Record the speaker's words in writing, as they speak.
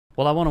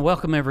Well, I want to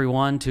welcome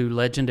everyone to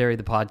Legendary,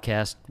 the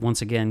podcast.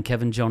 Once again,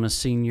 Kevin Jonas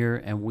Sr.,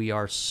 and we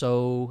are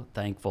so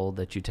thankful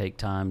that you take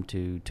time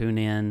to tune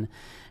in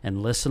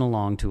and listen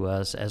along to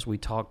us as we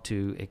talk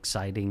to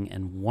exciting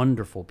and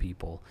wonderful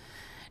people.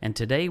 And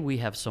today we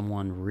have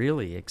someone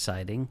really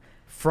exciting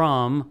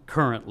from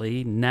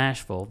currently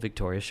Nashville,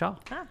 Victoria Shaw.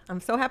 I'm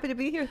so happy to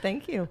be here.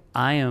 Thank you.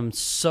 I am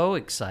so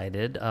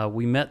excited.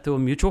 We met through a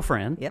mutual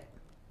friend, Yep.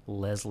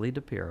 Leslie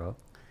DePiro,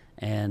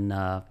 and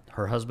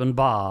her husband,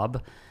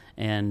 Bob.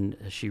 And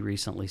she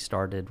recently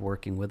started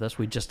working with us.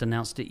 We just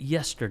announced it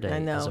yesterday, I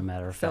know. As a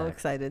matter of fact. So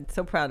excited.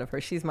 So proud of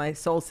her. She's my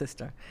soul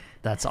sister.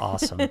 That's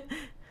awesome.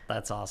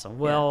 That's awesome.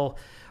 Well,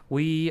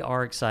 we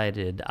are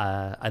excited.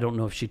 I don't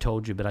know if she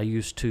told you, but I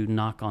used to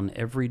knock on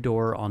every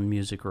door on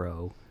Music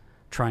Row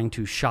trying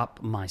to shop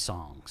my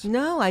songs.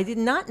 No, I did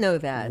not know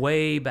that.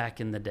 Way back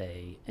in the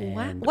day.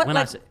 And What, when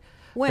like,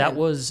 when? That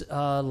was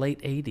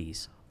late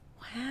 80s.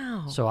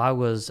 Wow. So I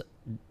was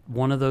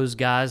one of those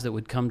guys that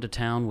would come to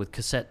town with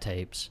cassette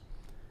tapes.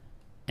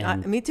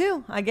 And Me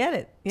too. I get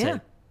it. Yeah.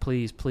 say,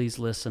 please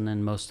listen.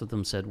 And most of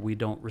them said, we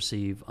don't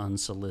receive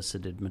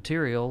unsolicited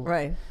material.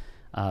 Right.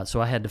 So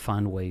I had to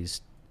find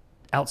ways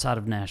outside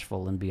of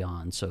Nashville and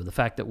beyond. So the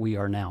fact that we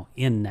are now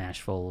in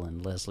Nashville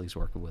and Leslie's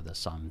working with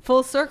us, I'm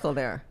Full circle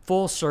there.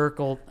 full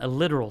circle, a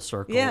literal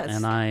circle. Yes.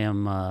 And I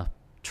am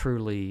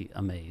truly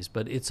amazed.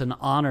 But it's an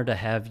honor to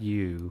have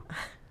you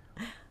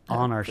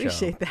on our show.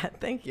 Appreciate that.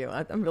 Thank you.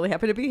 I'm really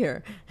happy to be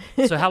here.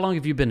 So how long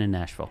have you been in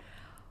Nashville?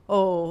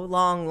 Oh,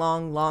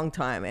 long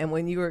time. And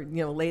when you were,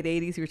 late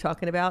 80s you were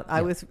talking about,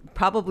 I was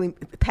probably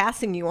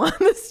passing you on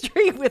the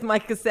street with my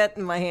cassette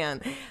in my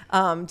hand,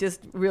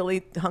 just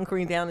really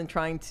hunkering down and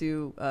trying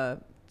to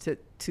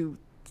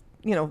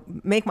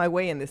make my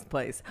way in this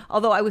place.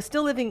 Although I was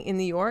still living in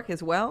New York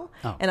as well,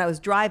 and I was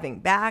driving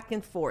back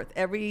and forth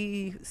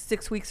every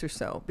 6 weeks or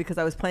so because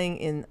I was playing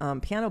in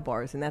piano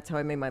bars, and that's how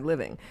I made my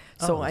living.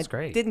 So that's I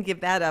great. didn't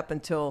give that up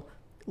until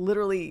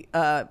literally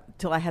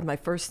till I had my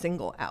first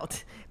single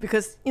out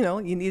because,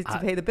 you needed to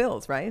pay the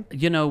bills, right?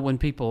 When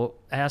people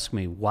ask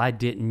me, why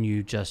didn't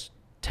you just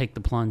take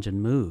the plunge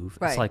and move?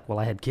 Right. It's like, well,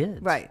 I had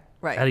kids. Right.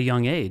 At a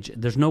young age.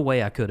 There's no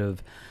way I could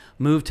have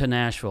moved to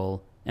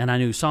Nashville, and I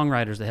knew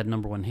songwriters that had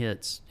number one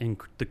hits in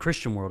the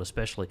Christian world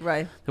especially,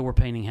 Right. that were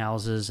painting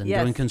houses and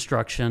Yes. doing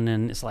construction,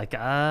 and it's like,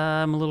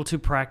 I'm a little too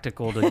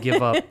practical to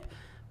give up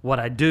what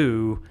I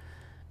do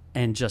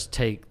and just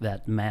take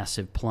that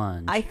massive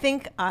plunge. I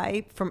think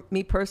for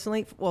me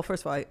personally, well,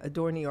 first of all, I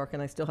adore New York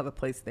and I still have a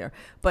place there.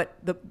 But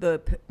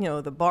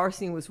the bar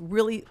scene was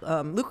really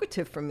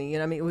lucrative for me.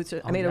 I made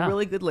a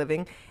really good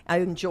living. I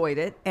enjoyed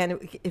it, and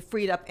it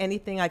freed up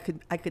anything I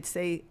could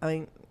say.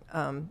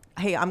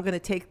 Hey, I'm going to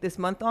take this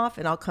month off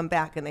and I'll come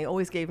back. And they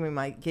always gave me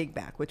my gig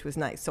back, which was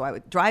nice. So I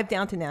would drive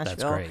down to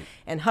Nashville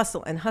and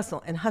hustle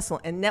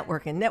and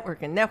network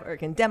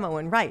and demo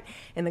and write,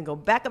 and then go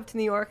back up to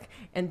New York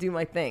and do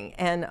my thing.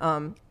 And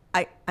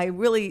I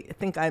really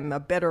think I'm a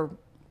better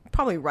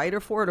probably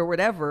writer for it or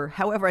whatever.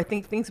 However, I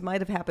think things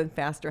might have happened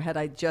faster had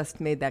I just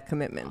made that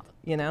commitment,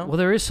 Well,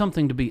 there is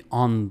something to be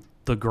on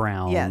the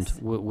ground. Yes.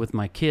 With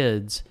my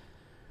kids.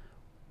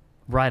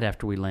 Right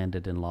after we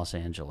landed in Los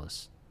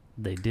Angeles,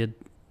 they did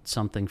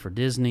something for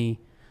Disney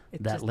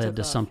that led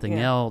to something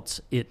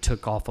else. It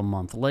took off a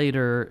month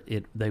later.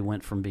 They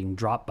went from being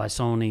dropped by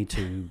Sony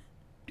to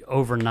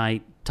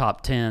overnight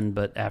top 10,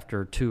 but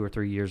after 2 or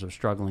 3 years of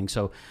struggling.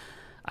 So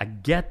I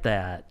get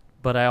that,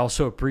 but I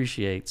also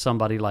appreciate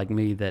somebody like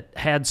me that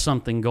had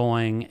something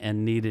going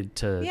and needed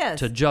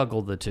to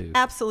juggle the two.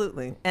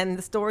 Absolutely. And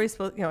the story's,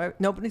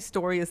 nobody's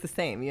story is the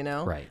same,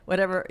 Right.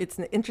 Whatever. It's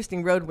an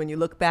interesting road when you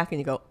look back and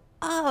you go,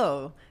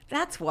 oh,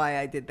 that's why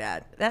I did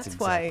that. That's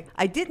why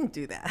I didn't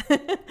do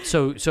that.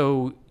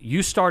 So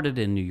you started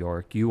in New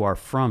York. You are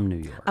from New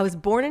York. I was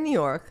born in New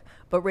York,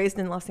 but raised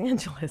in Los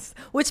Angeles,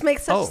 which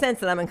makes such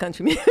sense that I'm in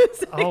country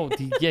music. Oh,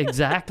 yeah,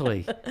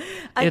 exactly.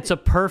 It's a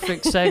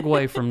perfect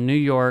segue from New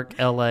York,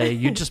 L.A.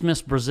 You just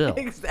missed Brazil.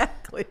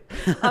 Exactly.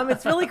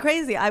 It's really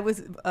crazy. I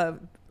was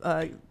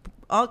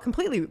all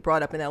completely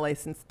brought up in L.A.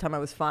 since the time I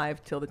was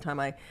 5 till the time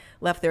I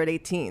left there at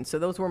 18. So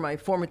those were my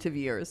formative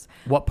years.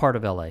 What part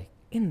of L.A.?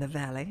 In the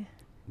Valley.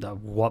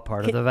 What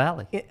part of the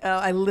Valley?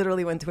 I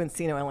literally went to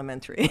Encino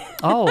Elementary.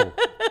 Oh,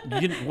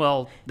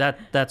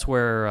 that's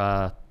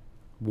where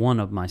one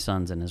of my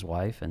sons and his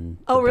wife and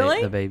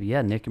really? The baby,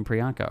 Nick and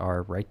Priyanka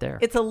are right there.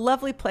 It's a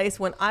lovely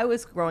place. When I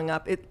was growing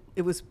up,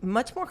 it was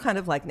much more kind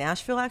of like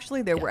Nashville,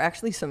 actually. There were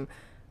actually some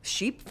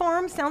sheep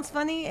farms, sounds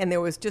funny, and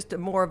there was just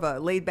more of a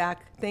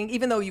laid-back thing,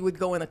 even though you would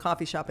go in a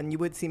coffee shop and you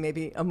would see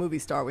maybe a movie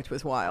star, which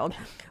was wild.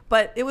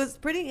 But it was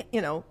pretty,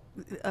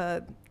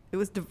 it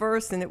was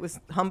diverse and it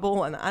was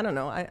humble, and I don't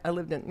know. I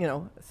lived in,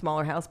 a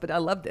smaller house, but I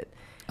loved it.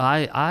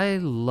 I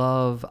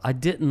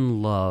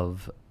didn't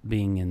love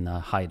being in the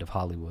height of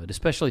Hollywood,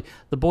 especially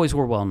the boys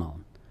were well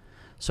known.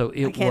 So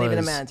I can't even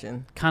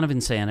imagine. Kind of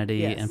insanity.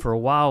 Yes. And for a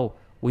while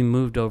we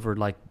moved over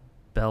like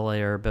Bel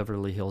Air,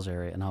 Beverly Hills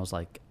area, and I was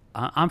like,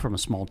 I'm from a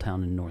small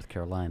town in North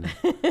Carolina.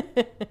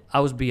 I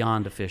was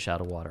beyond a fish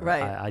out of water.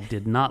 Right. I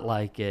did not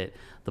like it.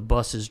 The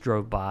buses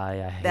drove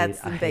by.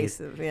 That's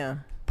invasive, yeah.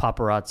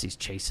 Paparazzi's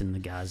chasing the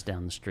guys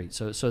down the street.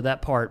 So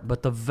that part,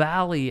 but the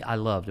valley I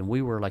loved, and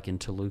we were like in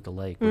Toluca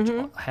Lake, which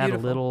had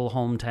Beautiful. a little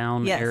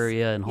hometown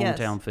area and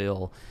hometown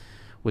feel,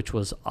 which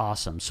was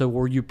awesome. So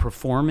were you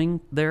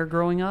performing there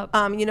growing up?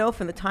 From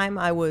the time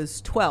I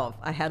was 12,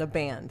 I had a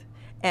band.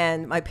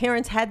 And my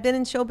parents had been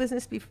in show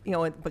business,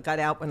 but got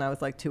out when I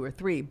was like 2 or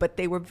 3. But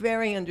they were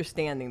very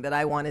understanding that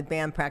I wanted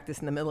band practice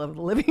in the middle of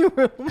the living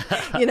room.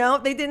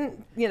 They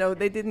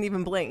didn't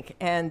even blink,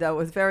 and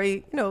was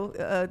very,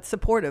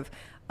 supportive.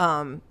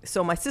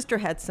 So my sister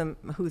had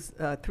who's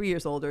 3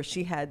 years older.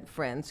 She had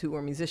friends who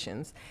were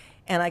musicians,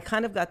 and I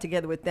kind of got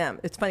together with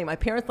them. It's funny. My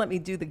parents let me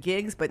do the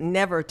gigs, but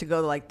never to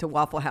go to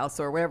Waffle House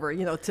or wherever,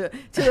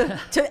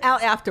 to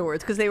out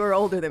afterwards, because they were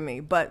older than me.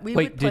 But we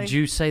would play. Did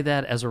you say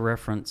that as a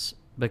reference?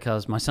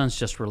 Because my son's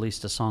just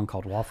released a song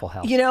called Waffle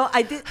House.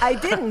 I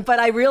didn't, but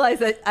I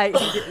realized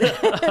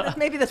that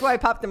maybe that's why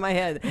it popped in my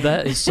head.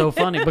 That is so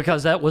funny,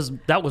 because that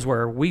was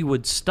where we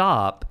would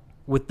stop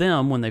with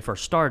them when they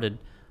first started.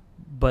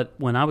 But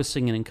when I was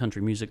singing in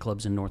country music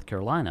clubs in North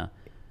Carolina,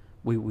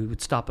 we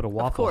would stop at a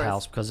Waffle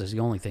House because it's the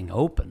only thing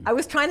open. I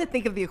was trying to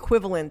think of the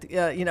equivalent,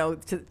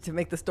 to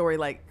make the story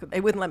like, they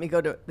wouldn't let me go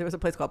to, there was a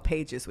place called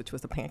Page's, which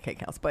was a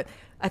pancake house, but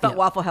I thought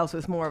Waffle House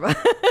was more of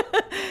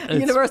a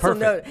universal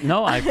note.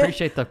 No, I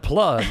appreciate the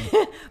plug.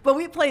 But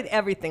we played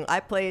everything. I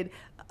played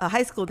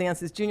high school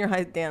dances, junior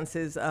high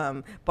dances,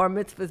 bar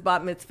mitzvahs,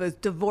 bat mitzvahs,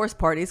 divorce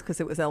parties,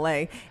 because it was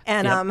LA,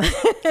 and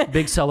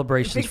big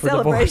celebrations big for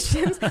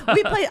celebrations.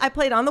 divorce. I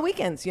played on the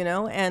weekends,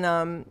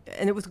 and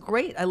it was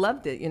great. I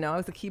loved it. I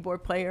was the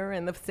keyboard player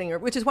and the singer,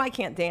 which is why I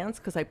can't dance,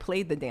 because I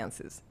played the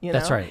dances.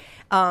 That's right.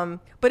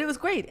 But it was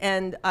great,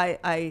 and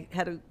I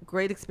had a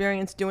great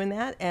experience doing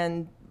that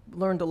and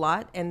learned a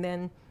lot. And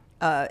then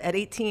at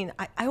 18,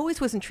 I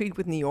always was intrigued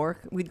with New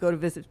York. We'd go to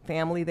visit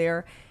family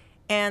there.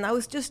 And I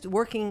was just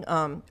working.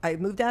 I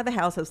moved out of the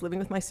house. I was living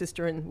with my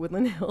sister in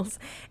Woodland Hills.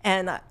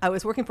 And I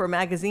was working for a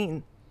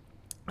magazine,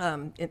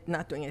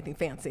 not doing anything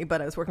fancy,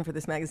 but I was working for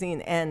this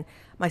magazine. And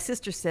my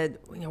sister said,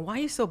 why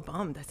are you so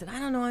bummed? I said, I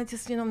don't know. I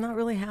just, I'm not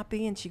really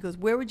happy. And she goes,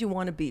 where would you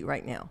want to be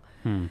right now?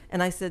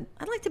 And I said,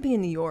 I'd like to be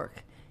in New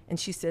York. And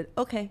she said,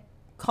 okay,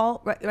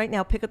 call right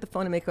now, pick up the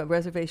phone and make a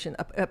reservation,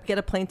 get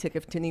a plane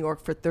ticket to New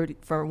York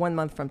for 1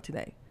 month from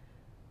today.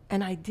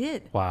 And I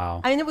did.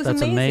 Wow. And it was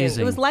That's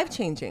amazing. It was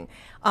life-changing.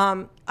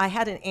 I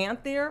had an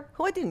aunt there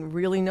who I didn't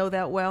really know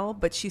that well,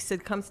 but she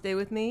said, come stay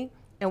with me.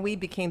 And we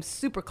became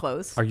super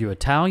close. Are you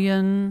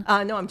Italian?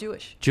 No, I'm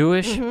Jewish.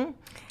 Jewish? Mm-hmm.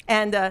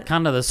 And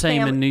kind of the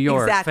same in New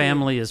York. Exactly.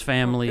 Family is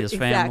family is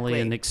family,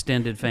 Exactly. and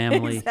extended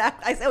family.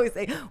 Exactly. I always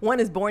say,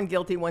 one is born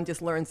guilty, one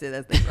just learns it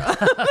as they grow.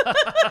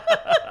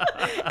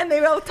 And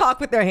they both talk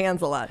with their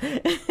hands a lot.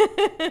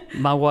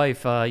 My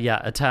wife,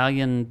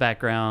 Italian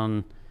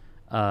background,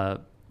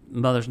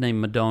 mother's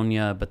name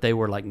Madonia, but they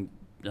were like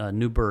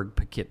Newburgh,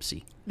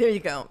 Poughkeepsie. There you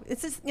go.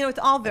 It's just, it's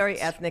all very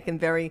ethnic and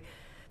very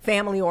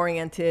family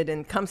oriented,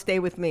 and come stay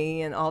with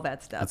me and all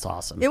that stuff. That's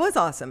awesome. It was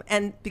awesome.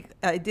 And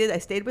I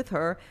stayed with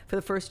her for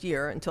the first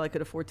year until I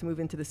could afford to move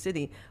into the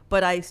city.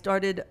 But I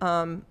started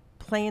I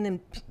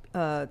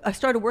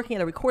started working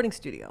at a recording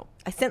studio.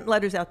 I sent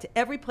letters out to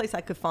every place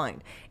I could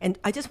find, and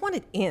I just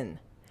wanted in.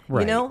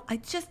 Right. I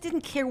just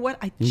didn't care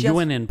what You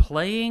went in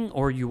playing,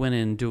 or you went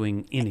in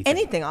doing anything?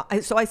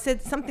 Anything. So I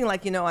said something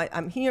like,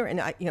 I'm here, and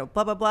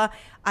blah blah blah.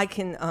 I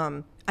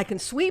can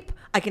sweep.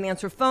 I can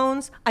answer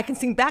phones. I can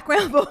sing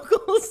background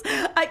vocals.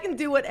 I can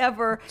do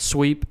whatever.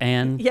 Sweep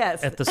and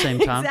yes, at the same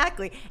time.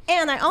 Exactly.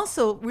 And I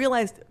also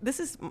realized this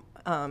is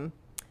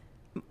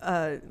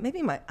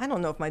maybe I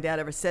don't know if my dad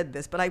ever said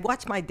this, but I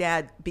watched my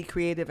dad be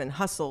creative and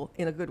hustle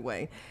in a good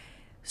way.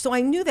 So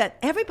I knew that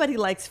everybody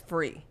likes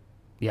free.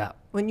 Yeah.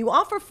 When you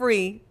offer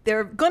free,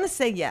 they're going to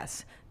say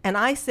yes. And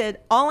I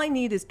said, all I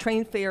need is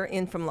train fare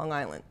in from Long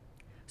Island.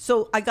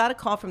 So I got a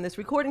call from this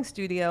recording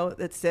studio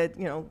that said,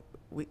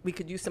 we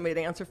could use somebody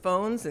to answer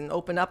phones and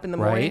open up in the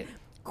morning. Right.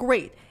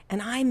 Great. And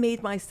I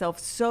made myself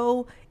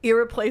so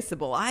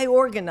irreplaceable. I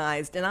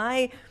organized, and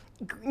I,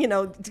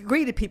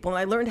 greeted people, and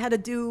I learned how to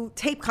do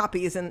tape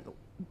copies. And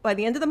by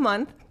the end of the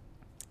month,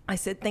 I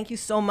said, thank you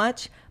so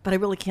much, but I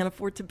really can't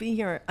afford to be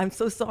here. I'm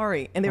so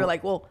sorry. And they were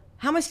like, well,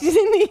 how much do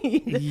you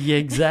need? Yeah,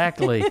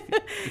 exactly.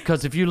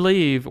 Because if you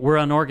leave, we're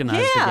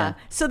unorganized again.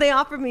 So they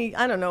offered me,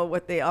 I don't know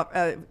what they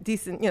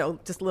decent,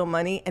 just a little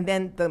money. And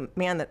then the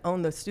man that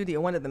owned the studio,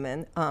 one of the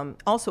men,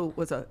 also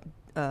was a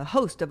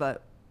host of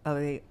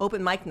a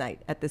open mic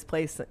night at this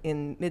place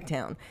in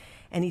Midtown.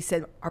 And he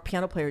said, our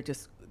piano player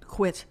just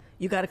quit.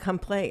 You got to come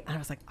play. And I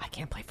was like, I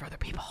can't play for other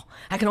people.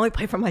 I can only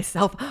play for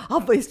myself.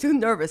 I'll play. It's too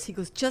nervous. He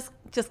goes, just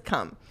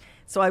come.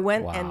 So I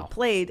went and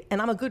played, and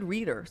I'm a good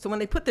reader. So when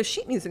they put the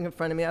sheet music in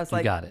front of me, I was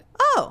like, got it.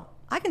 Oh,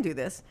 I can do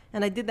this.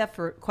 And I did that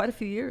for quite a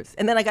few years.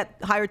 And then I got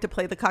hired to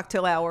play the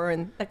cocktail hour,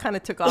 and that kind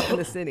of took off in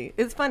the city.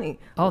 It's funny.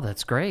 Oh,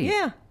 that's great.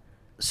 Yeah.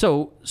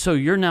 So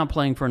you're now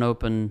playing for an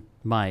open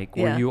Mike,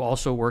 were you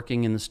also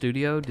working in the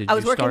studio? I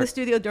was working in the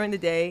studio during the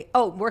day.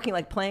 Oh, working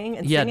like playing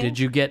and singing? Did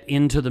you get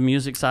into the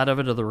music side of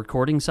it or the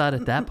recording side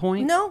at that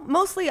point? No,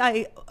 mostly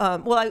I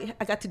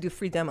got to do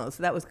free demos,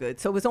 so that was good.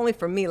 So it was only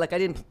for me. Like I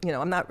didn't,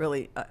 I'm not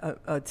really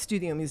a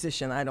studio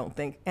musician, I don't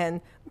think.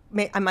 And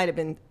I might have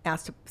been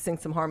asked to sing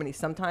some harmonies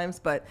sometimes,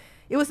 but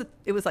it was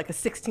like a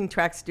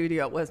 16-track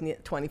studio. It wasn't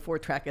a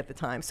 24-track at the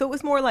time. So it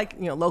was more like,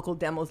 local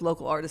demos,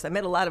 local artists. I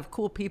met a lot of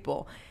cool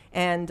people.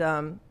 And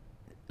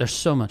there's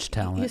so much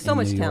talent. There's so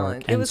much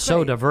talent. And it was so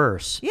great.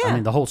 Diverse. Yeah. I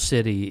mean, the whole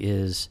city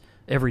is,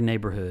 every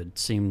neighborhood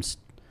seems,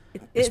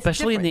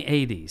 especially in the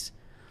 80s,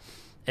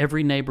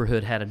 every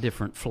neighborhood had a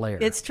different flair.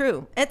 It's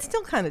true. It's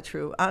still kind of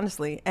true,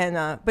 honestly. And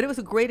but it was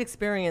a great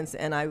experience,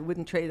 and I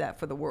wouldn't trade that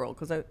for the world,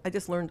 because I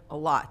just learned a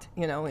lot,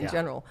 in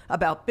general,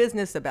 about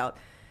business, about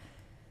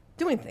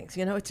doing things.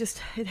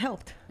 It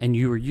helped. And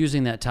you were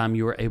using that time,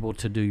 you were able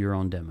to do your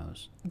own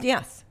demos.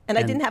 Yes. And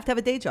I didn't have to have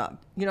a day job.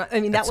 That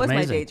was amazing.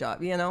 my day job,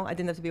 I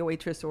didn't have to be a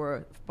waitress or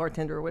a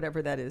bartender or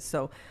whatever that is.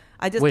 So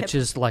I just Which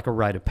is like a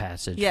rite of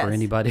passage for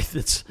anybody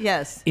that's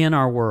in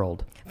our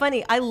world.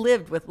 Funny, I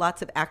lived with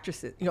lots of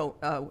actresses,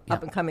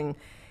 up and coming,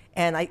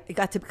 and I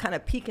got to kind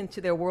of peek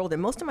into their world.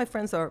 And most of my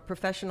friends are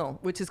professional,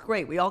 which is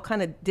great. We all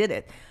kind of did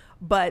it.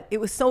 But it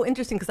was so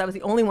interesting because I was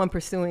the only one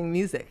pursuing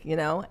music,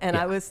 and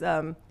I was...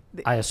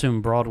 I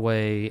assume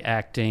Broadway,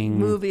 acting.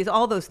 Movies,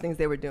 all those things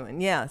they were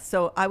doing, yeah.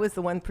 So I was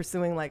the one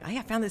pursuing, like,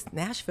 I found this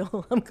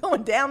Nashville. I'm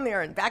going down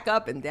there and back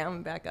up and down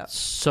and back up.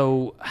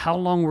 So how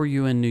long were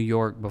you in New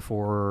York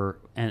before,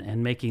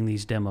 and making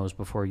these demos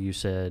before you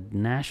said,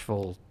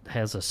 Nashville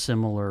has a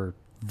similar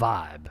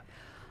vibe?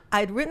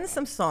 I'd written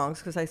some songs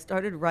because I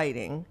started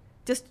writing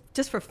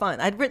just for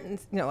fun. I'd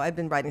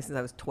been writing since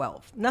I was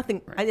 12.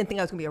 Nothing, right. I didn't think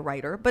I was going to be a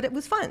writer, but it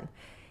was fun.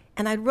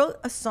 And I wrote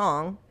a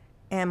song,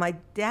 and my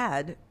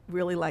dad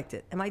really liked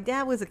it. And my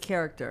dad was a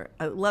character.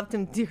 I loved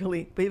him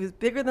dearly, but he was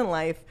bigger than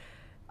life.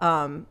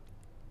 And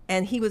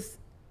he was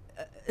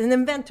an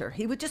inventor.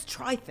 He would just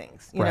try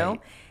things, you know?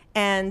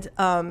 And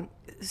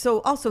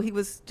so also he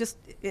was just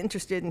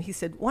interested, and he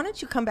said, why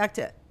don't you come back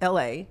to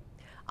L.A.?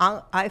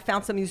 I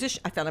found some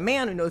musician. I found a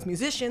man who knows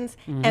musicians,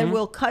 and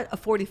we'll cut a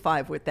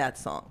 45 with that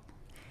song.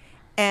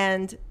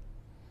 And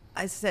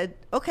I said,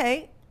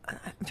 okay.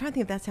 I'm trying to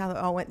think if that's how it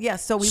all went. Yeah,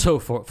 so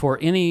for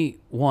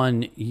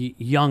anyone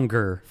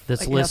younger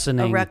that's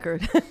listening, a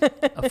record.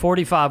 A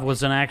 45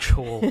 was an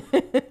actual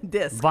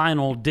disc.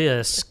 Vinyl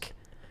disc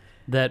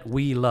that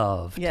we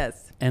loved.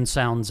 Yes. And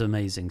sounds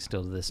amazing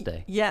still to this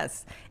day.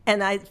 Yes.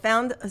 And I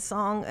found a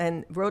song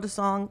and wrote a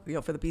song,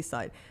 for the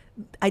B-side.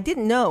 I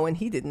didn't know, and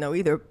he didn't know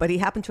either, but he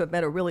happened to have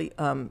met a really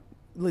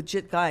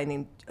legit guy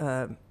named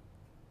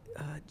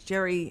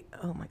Jerry,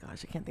 oh my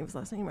gosh, I can't think of his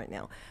last name right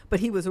now.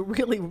 But he was a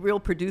really real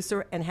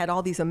producer and had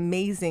all these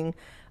amazing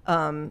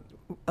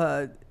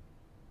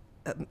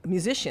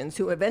musicians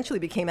who eventually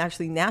became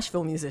actually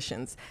Nashville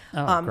musicians.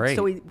 Oh, great.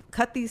 So we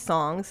cut these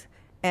songs,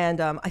 and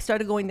I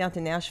started going down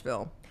to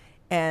Nashville.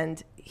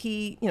 And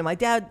he, my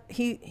dad,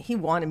 he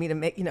wanted me to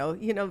make,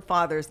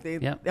 fathers,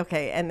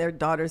 okay, and their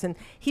daughters. And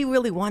he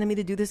really wanted me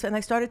to do this. And I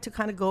started to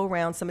kind of go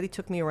around. Somebody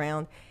took me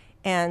around.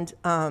 And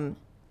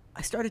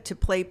I started to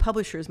play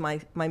publishers my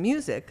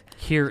music.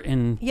 Here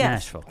in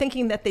Nashville.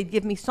 Thinking that they'd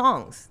give me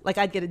songs. Like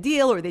I'd get a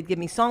deal or they'd give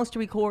me songs to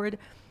record.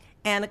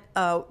 And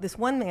this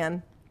one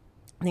man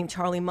named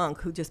Charlie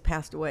Monk, who just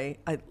passed away,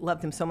 I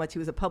loved him so much, he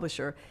was a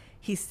publisher.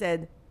 He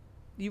said,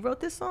 you wrote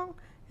this song?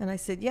 And I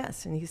said,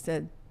 yes. And he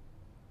said,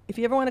 if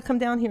you ever want to come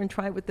down here and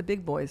try it with the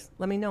big boys,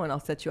 let me know and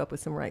I'll set you up with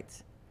some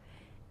rights.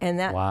 And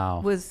that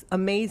was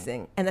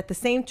amazing. And at the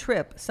same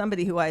trip,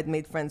 somebody who I had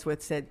made friends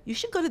with said, you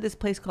should go to this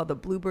place called the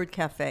Bluebird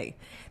Cafe.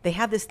 They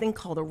have this thing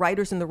called the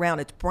Writers in the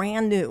Round. It's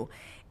brand new.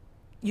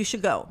 You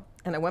should go.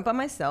 And I went by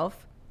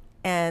myself,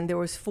 and there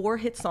was 4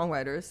 hit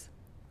songwriters,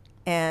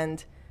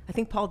 and I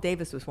think Paul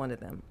Davis was one of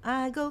them.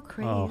 I go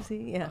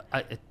crazy.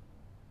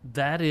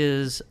 That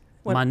is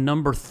my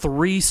number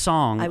 3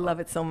 song. I love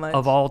it so much.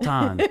 Of all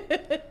time.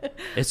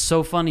 It's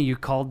so funny you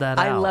called that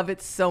out. I love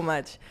it so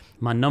much.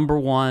 My number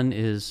 1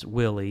 is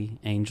Willie,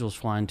 Angels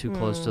Flying Too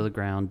Close to the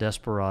Ground,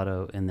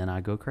 Desperado, and then I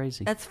Go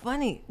Crazy. That's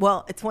funny.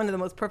 Well, it's one of the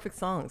most perfect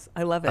songs.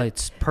 I love it.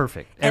 It's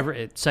perfect.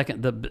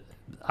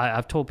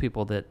 I've told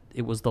people that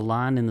it was the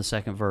line in the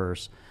second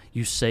verse,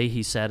 you say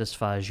he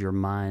satisfies your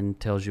mind,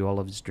 tells you all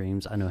of his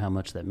dreams. I know how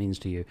much that means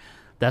to you.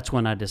 That's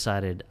when I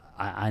decided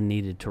I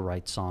needed to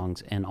write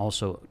songs and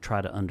also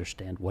try to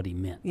understand what he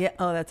meant. Yeah.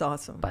 Oh, that's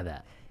awesome. By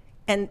that.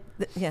 And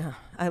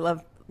I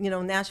love,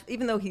 Nashville,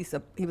 even though he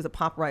was a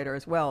pop writer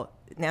as well,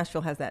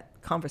 Nashville has that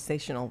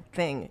conversational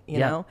thing, you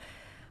know?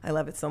 I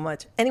love it so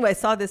much. Anyway, I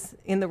saw this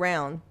in the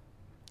round,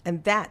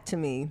 and that to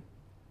me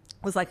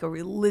was like a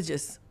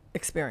religious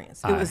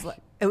experience. It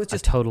was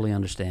just, I totally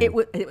understand.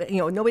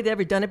 Nobody had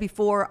ever done it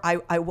before.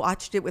 I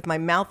watched it with my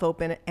mouth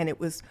open, and it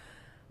was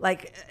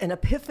like an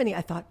epiphany.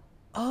 I thought,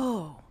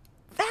 oh,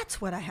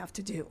 that's what I have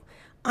to do.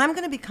 I'm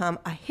going to become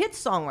a hit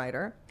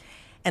songwriter,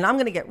 and I'm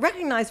going to get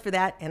recognized for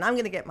that, and I'm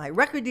going to get my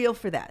record deal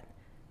for that.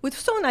 Which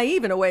was so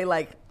naive in a way,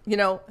 like, You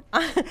know,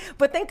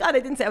 but thank God I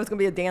didn't say I was going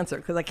to be a dancer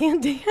because I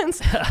can't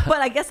dance. But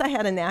I guess I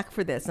had a knack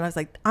for this. And I was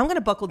like, I'm going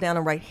to buckle down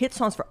and write hit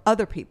songs for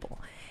other people.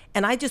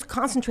 And I just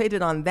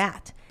concentrated on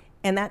that.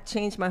 And that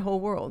changed my whole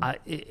world.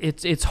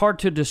 It's hard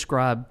to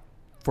describe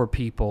for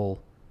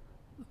people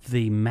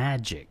the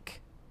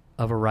magic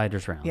of a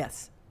writer's round.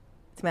 Yes,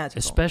 it's magical.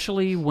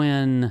 Especially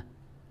when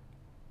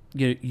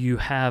you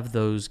have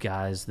those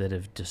guys that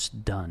have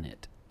just done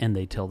it. And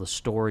they tell the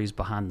stories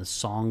behind the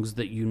songs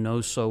that you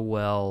know so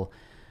well.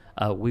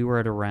 We were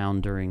at a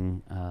round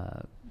during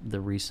the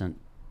recent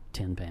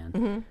Tin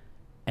Pan,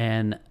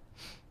 and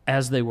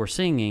as they were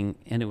singing,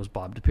 and it was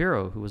Bob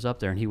DiPiero who was up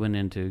there, and he went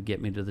in to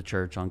get me to the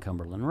church on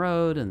Cumberland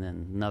Road, and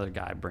then another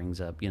guy brings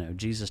up,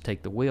 Jesus,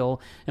 take the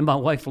wheel, and my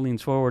wife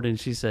leans forward and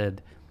she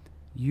said,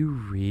 "You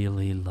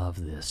really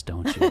love this,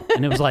 don't you?"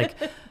 And it was like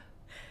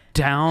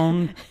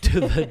down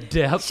to the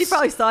depths. She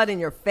probably saw it in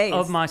your face.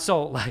 Of my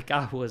soul, like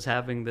I was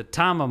having the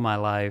time of my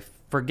life.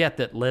 Forget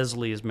that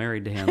Leslie is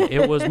married to him.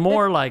 It was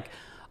more like,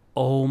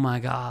 oh my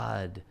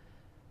God,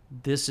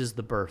 this is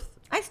the birth.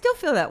 I still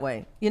feel that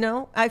way.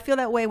 I feel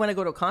that way when I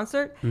go to a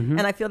concert,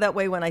 and I feel that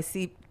way when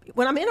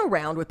I'm in a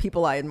round with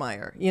people I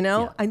admire.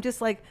 Yeah. I'm just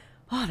like,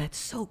 oh, that's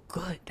so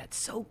good. That's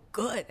so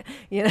good.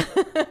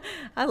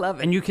 I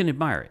love it. And you can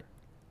admire it.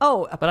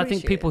 Oh, but I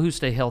think people who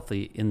stay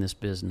healthy in this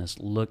business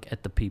look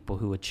at the people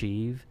who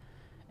achieve,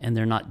 and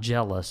they're not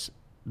jealous.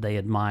 They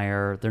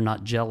admire. They're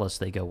not jealous.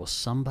 They go, well,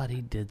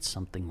 somebody did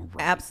something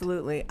right.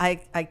 Absolutely.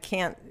 I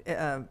can't.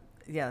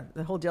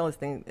 The whole jealous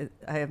thing,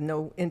 I have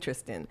no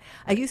interest in.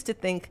 I used to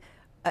think,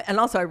 and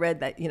also I read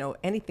that,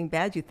 anything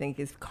bad you think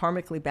is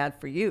karmically bad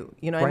for you.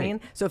 You know what I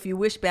mean? So if you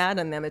wish bad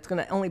on them, it's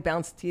going to only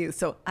bounce to you.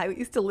 So I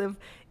used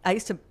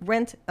to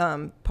rent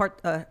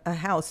a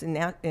house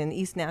in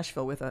East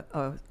Nashville with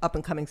a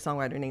up-and-coming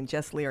songwriter named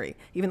Jess Leary.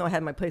 Even though I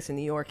had my place in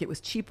New York, it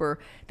was cheaper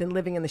than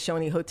living in the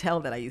Shawnee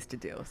Hotel that I used to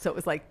do. So it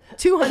was like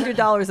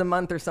 $200 a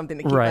month or something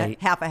to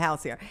keep half a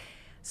house here.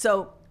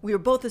 So we were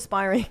both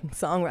aspiring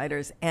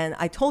songwriters, and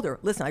I told her,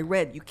 listen, I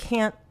read you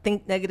can't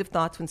think negative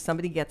thoughts when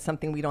somebody gets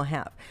something we don't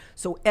have.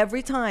 So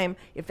every time,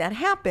 if that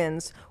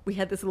happens, we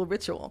had this little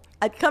ritual.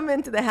 I'd come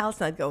into the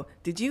house and I'd go,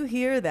 did you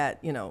hear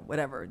that,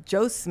 whatever,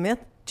 Joe Smith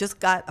just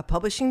got a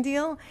publishing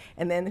deal?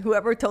 And then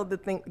whoever told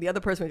the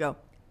other person would go,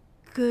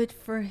 good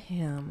for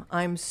him.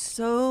 I'm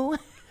so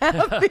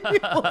happy for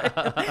him.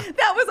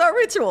 That was our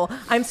ritual.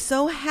 I'm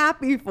so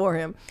happy for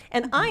him.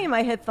 And I, in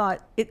my head,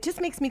 thought, it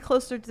just makes me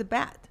closer to the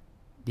bat.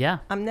 Yeah.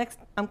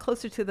 I'm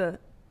closer to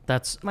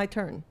my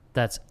turn.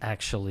 That's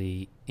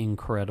actually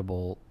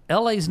incredible.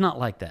 LA's not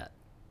like that.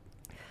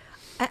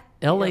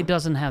 LA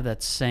doesn't have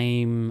that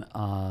same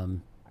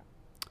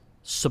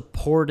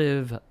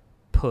supportive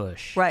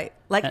push. Right.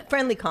 Like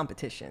friendly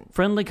competition.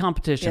 Friendly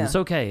competition. Yeah. It's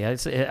okay.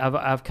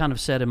 I've kind of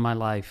said in my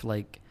life,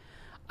 like,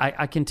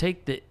 I can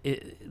take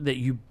that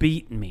you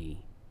beat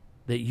me,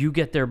 that you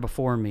get there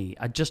before me.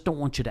 I just don't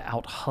want you to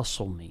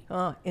out-hustle me.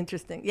 Oh,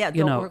 interesting. Yeah,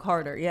 don't work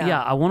harder. Yeah.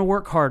 Yeah, I want to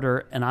work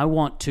harder, and I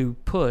want to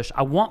push.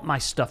 I want my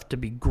stuff to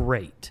be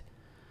great.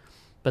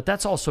 But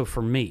that's also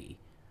for me.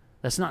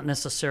 That's not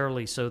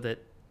necessarily so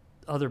that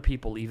other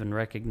people even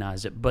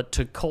recognize it, but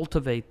to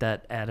cultivate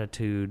that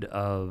attitude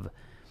of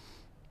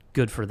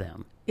good for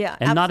them. Yeah,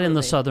 and absolutely. Not in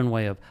the Southern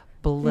way of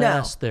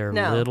bless their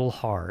little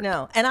heart.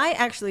 No, and I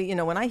actually,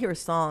 when I hear a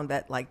song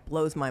that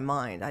blows my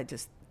mind, I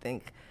just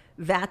think,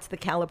 that's the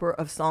caliber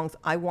of songs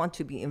I want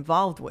to be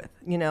involved with,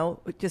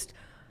 just,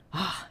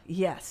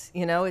 yes,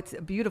 it's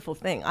a beautiful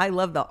thing. I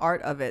love the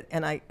art of it.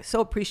 And I so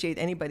appreciate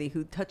anybody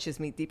who touches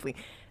me deeply.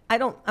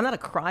 I'm not a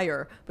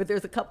crier, but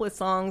there's a couple of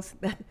songs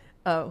that,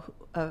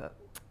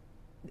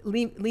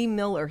 Lee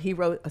Miller, he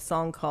wrote a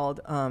song called,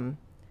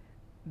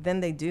 Then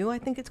They Do, I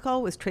think it's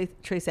called, was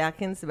Trace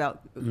Atkins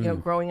about,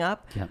 growing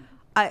up.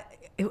 Yeah.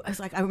 It was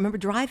like, I remember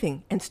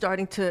driving and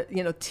starting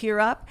to, tear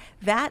up.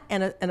 That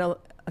and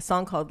a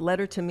song called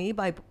Letter to Me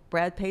by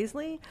Brad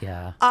Paisley.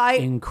 Yeah,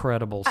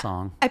 incredible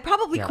song. I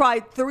probably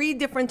cried 3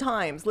 different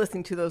times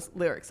listening to those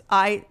lyrics.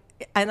 And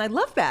I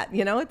love that,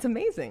 it's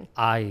amazing.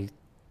 I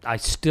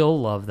still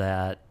love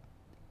that.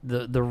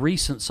 The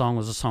recent song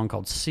was a song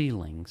called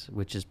Ceilings,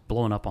 which is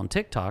blowing up on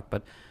TikTok,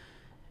 but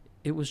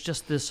it was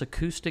just this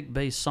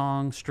acoustic-based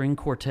song, string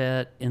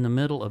quartet, in the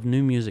middle of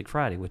New Music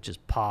Friday, which is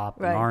pop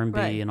and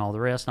R&B and all the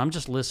rest. And I'm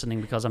just listening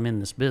because I'm in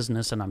this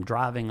business and I'm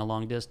driving a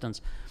long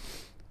distance.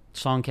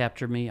 Song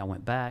captured me, I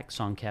went back.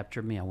 Song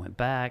captured me, I went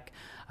back.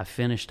 I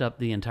finished up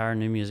the entire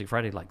New Music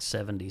Friday, like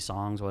 70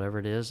 songs, whatever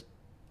it is.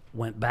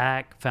 Went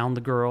back, found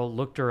the girl,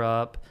 looked her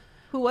up.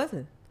 Who was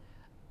it?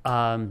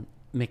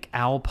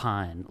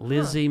 McAlpine,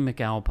 Lizzie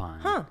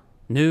McAlpine. Huh.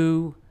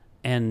 New,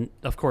 and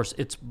of course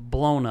it's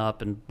blown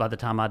up, and by the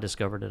time I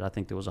discovered it, I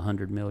think there was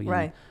 100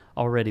 million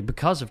already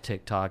because of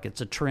TikTok. It's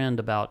a trend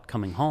about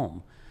coming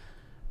home.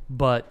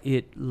 But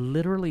it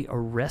literally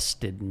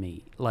arrested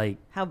me. Like,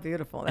 how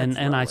beautiful. That's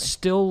and I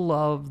still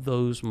love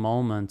those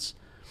moments.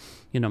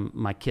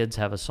 My kids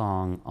have a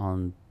song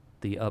on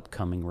the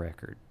upcoming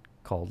record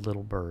called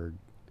Little Bird.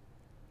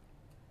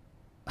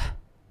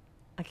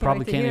 I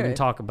Probably can't even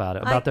talk about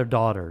it, about their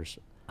daughters.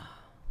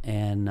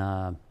 And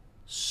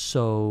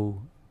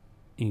so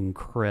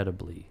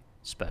incredibly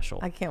special.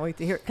 I can't wait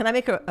to hear it. Can I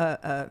make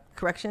a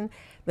correction?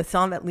 The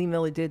song that Lee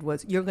Miller did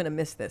was "You're Gonna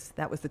Miss This."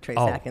 That was the Trace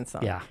Atkins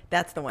song. Yeah,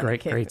 that's the one.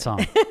 Great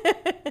song.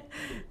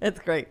 That's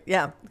great.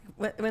 Yeah.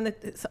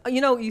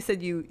 You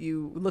said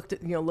you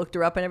looked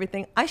her up and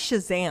everything. I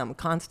Shazam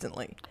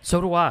constantly.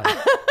 So do I.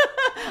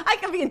 I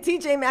can be in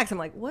TJ Maxx. I'm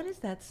like, what is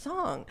that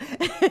song?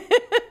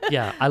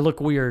 Yeah, I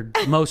look weird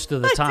most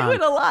of the time. I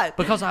do it a lot.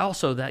 Because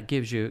that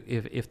gives you,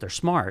 if they're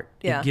smart,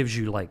 it gives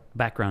you like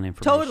background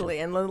information. Totally,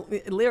 and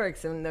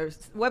lyrics and there's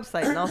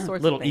website and all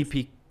sorts little of things.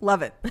 EP.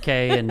 Love it.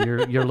 Okay, and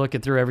you're looking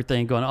through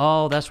everything, going,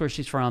 oh, that's where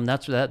she's from.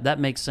 That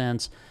makes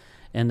sense.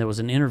 And there was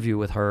an interview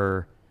with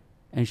her,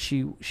 and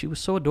she was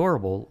so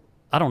adorable.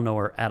 I don't know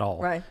her at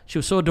all. Right. She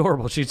was so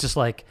adorable. She's just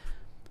like,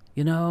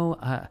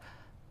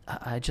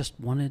 I just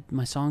wanted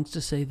my songs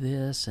to say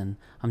this, and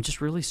I'm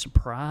just really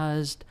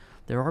surprised.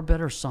 There are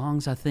better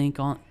songs, I think,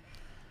 on.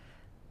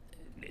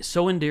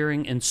 So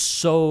endearing and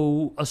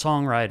so a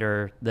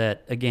songwriter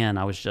that, again,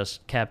 I was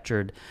just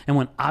captured. And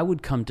when I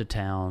would come to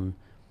town,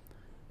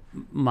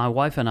 my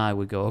wife and I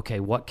would go, okay,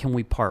 what can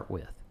we part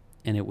with?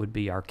 And it would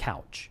be our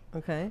couch.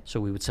 Okay. So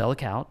we would sell a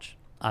couch.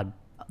 I'd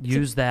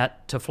use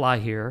that to fly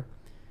here,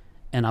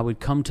 and I would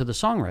come to the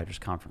songwriters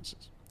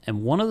conferences.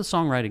 And one of the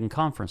songwriting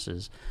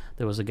conferences,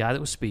 there was a guy that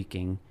was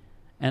speaking,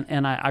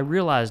 and I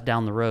realized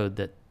down the road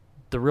that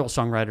the real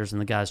songwriters and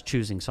the guys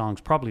choosing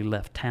songs probably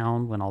left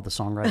town when all the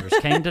songwriters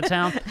came to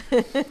town.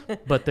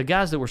 But the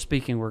guys that were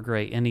speaking were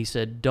great. And he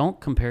said, don't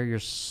compare your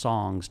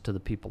songs to the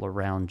people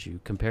around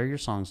you. Compare your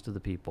songs to the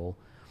people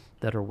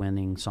that are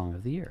winning Song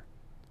of the Year.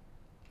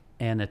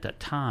 And at that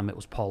time, it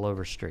was Paul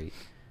Overstreet.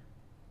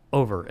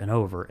 Over and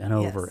over and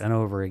over and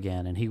over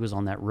again. And he was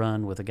on that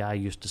run with a guy I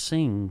used to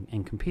sing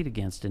and compete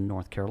against in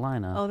North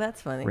Carolina. Oh,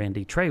 that's funny.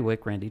 Randy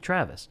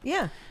Travis.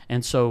 Yeah.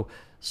 And so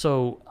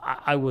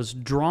I was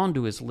drawn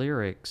to his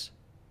lyrics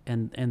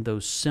and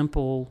those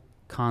simple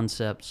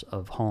concepts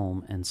of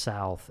home and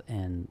South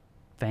and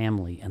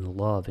family and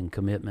love and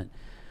commitment.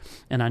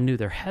 And I knew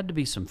there had to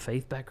be some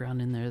faith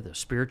background in there, the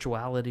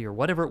spirituality or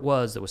whatever it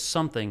was, there was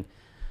something.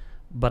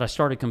 But I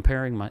started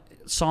comparing my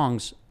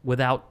songs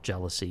without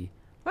jealousy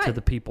to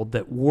the people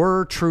that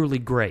were truly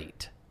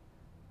great.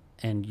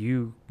 And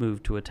you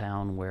moved to a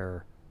town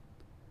where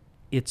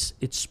it's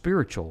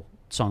spiritual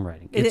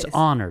songwriting. It's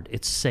honored.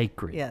 It's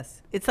sacred.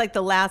 Yes. It's like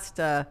the last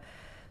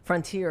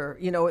frontier,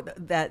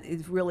 that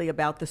is really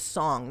about the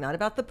song, not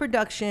about the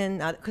production.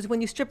 Because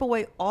when you strip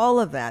away all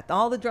of that,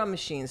 all the drum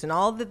machines and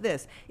all of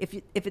this, if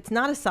it's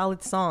not a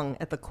solid song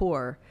at the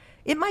core,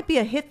 it might be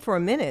a hit for a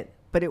minute,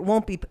 but it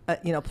won't be,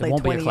 played 20 years. It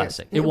won't be a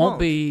classic. It won't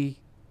be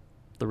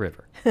The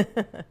River.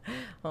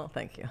 Well,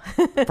 thank you.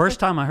 First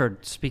time I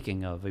heard,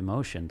 speaking of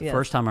emotion,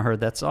 first time I heard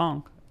that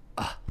song,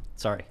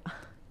 sorry,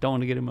 don't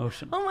want to get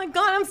emotional. Oh my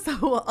God, I'm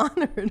so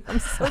honored. I'm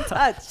so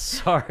touched.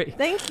 Sorry.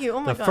 Thank you.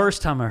 Oh my God. The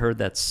first time I heard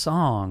that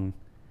song,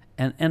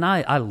 and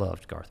I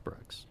loved Garth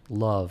Brooks.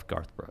 Loved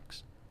Garth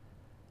Brooks.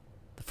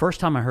 The first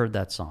time I heard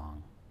that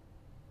song,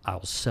 I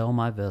will sell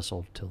my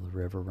vessel till the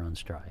river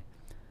runs dry.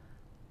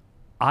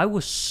 I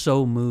was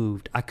so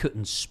moved, I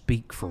couldn't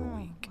speak for a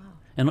week. Wow.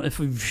 And if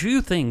a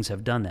few things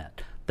have done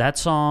that, that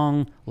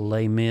song,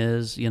 Les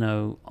Mis,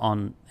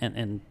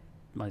 and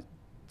my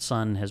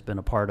son has been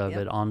a part of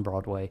it on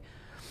Broadway,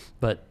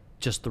 but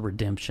just the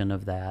redemption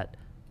of that,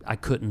 I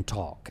couldn't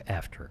talk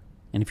after.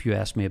 And if you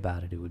asked me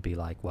about it, it would be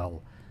like,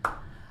 well,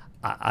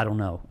 I don't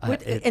know.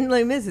 In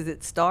Les Mis, is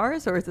it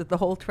stars or is it the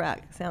whole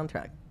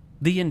soundtrack?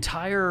 The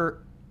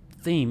entire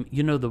theme,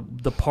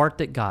 the part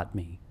that got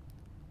me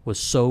was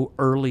so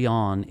early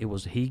on. It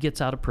was he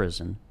gets out of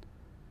prison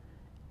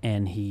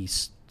and he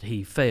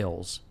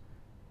fails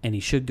and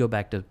he should go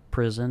back to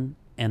prison,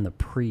 and the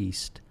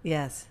priest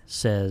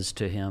says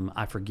to him,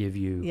 I forgive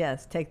you.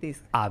 Yes, take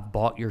these. I've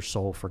bought your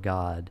soul for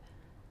God.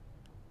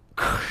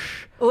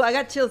 Oh, I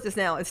got chills just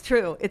now. It's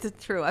true. It's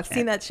true. I've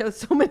seen that show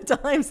so many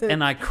times.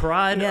 And I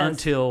cried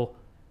until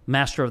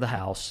Master of the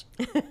House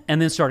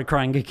and then started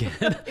crying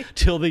again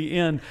till the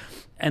end.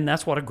 And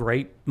that's what a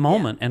great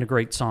moment and a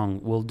great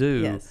song will do.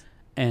 Yes.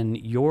 And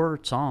your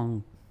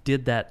song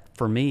did that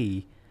for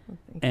me.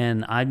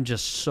 And I'm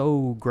just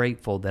so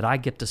grateful that I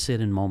get to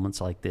sit in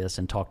moments like this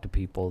and talk to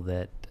people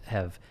that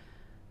have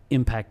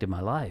impacted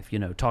my life.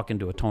 Talking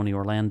to a Tony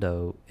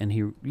Orlando, and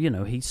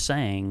he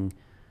sang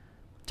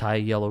Tie a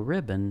Yellow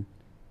Ribbon,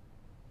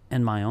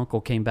 and my uncle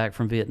came back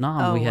from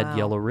Vietnam. We had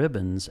yellow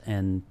ribbons,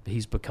 and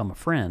he's become a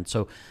friend.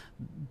 So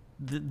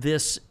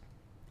this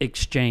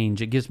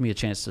exchange, it gives me a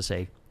chance to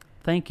say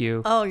thank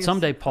you.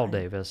 Someday, Paul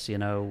Davis,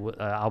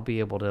 I'll be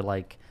able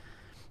to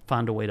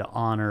find a way to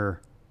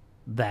honor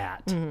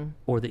that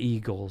or the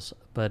Eagles.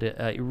 But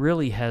it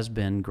really has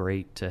been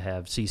great to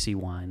have CeCe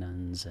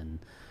Winans and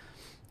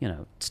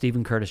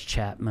Stephen Curtis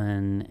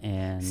Chapman.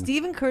 And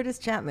Stephen Curtis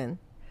Chapman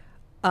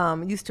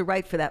used to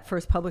write for that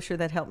first publisher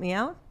that helped me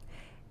out.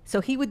 So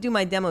he would do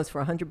my demos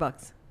for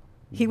 $100.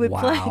 He would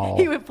Wow.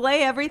 play. He would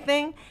play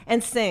everything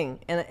and sing,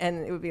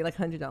 and it would be like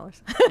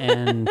 $100.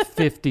 And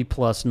 50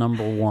 plus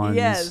number ones.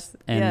 Yes,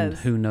 And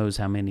yes. who knows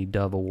how many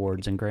Dove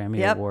Awards and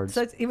Grammy Awards.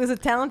 So he was a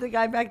talented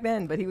guy back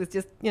then, but he was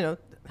just,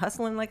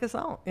 hustling like us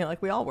all,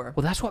 like we all were.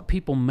 Well, that's what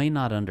people may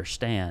not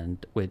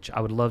understand, which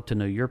I would love to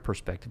know your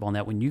perspective on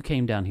that. When you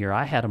came down here,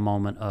 I had a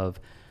moment of,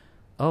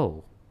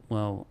 oh,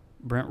 well,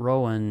 Brent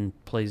Rowan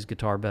plays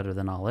guitar better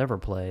than I'll ever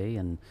play,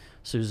 and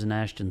Susan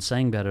Ashton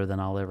sang better than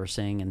I'll ever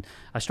sing. And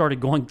I started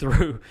going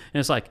through, and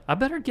it's like, I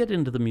better get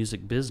into the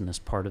music business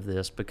part of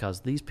this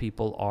because these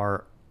people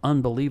are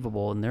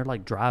unbelievable, and they're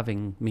like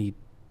driving me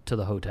to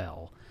the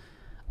hotel.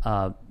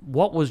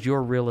 What was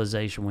your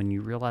realization when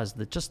you realized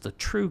that just the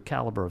true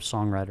caliber of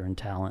songwriter and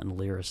talent and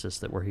lyricist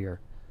that were here?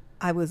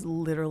 I was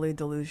literally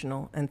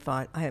delusional and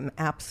thought, I am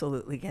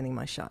absolutely getting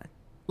my shot.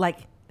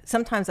 Like,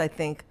 sometimes I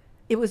think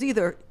it was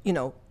either,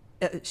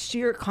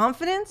 sheer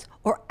confidence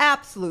or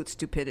absolute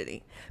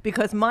stupidity,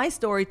 because my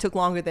story took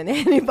longer than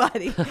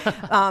anybody.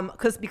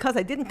 Because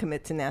I didn't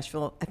commit to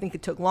Nashville, I think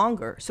it took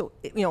longer. So,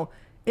 it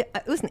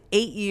was an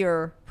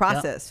 8-year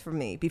process for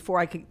me before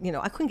I could,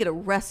 I couldn't get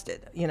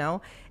arrested,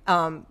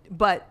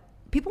 but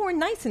people were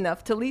nice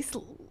enough to at least,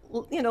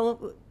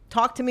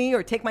 talk to me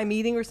or take my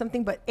meeting or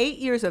something. But 8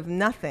 years of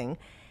nothing.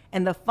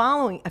 And I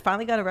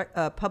finally got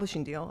a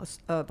publishing deal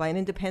by an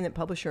independent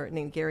publisher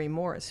named Gary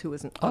Morris, who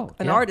was an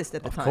artist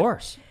at the time. Of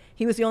course.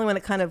 He was the only one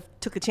that kind of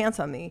took a chance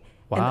on me.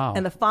 Wow.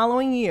 And the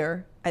following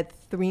year, I had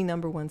 3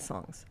 number 1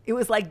 songs. It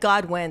was like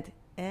God went,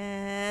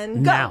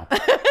 and go. Now.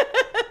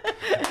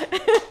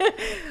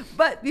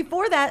 But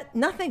before that,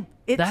 nothing.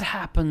 That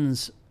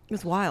happens. It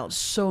was wild.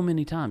 So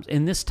many times.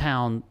 In this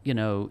town,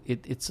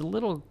 it's a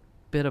little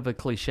bit of a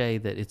cliche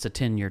that it's a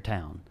 10-year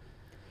town.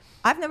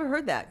 I've never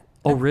heard that.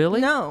 Oh,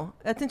 really? No,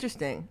 that's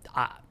interesting.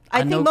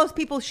 I think most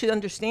people should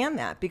understand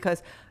that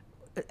because,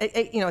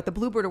 at the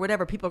Bluebird or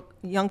whatever,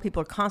 young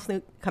people are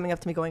constantly coming up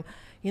to me going,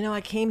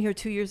 I came here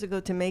 2 years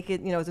ago to make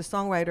it, as a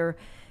songwriter.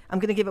 I'm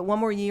going to give it 1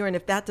 more year, and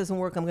if that doesn't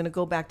work, I'm going to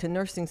go back to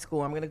nursing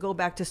school. I'm going to go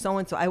back to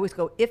so-and-so. I always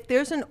go, if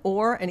there's an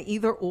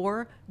either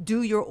or,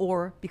 do your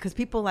or, because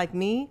people like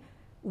me,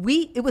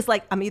 it was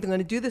like, I'm either going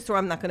to do this or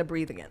I'm not going to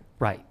breathe again.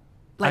 Right.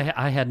 Like,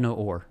 I had no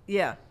or.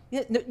 Yeah.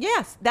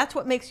 Yes, that's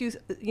what makes you,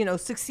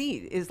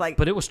 succeed is like.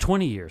 But it was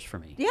 20 years for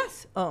me.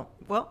 Yes. Oh,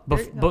 well.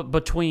 But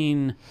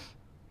between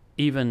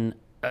even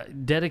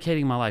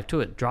dedicating my life to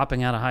it,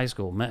 dropping out of high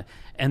school,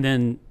 and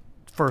then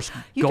first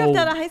You dropped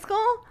out of high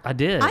school? I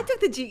did. I took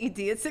the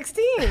GED at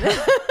 16.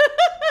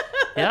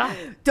 Yeah.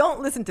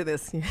 Don't listen to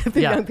this,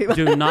 young people.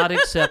 Do not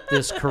accept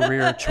this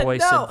career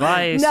choice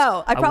advice.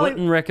 No, I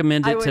wouldn't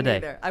recommend it today.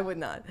 Either. I would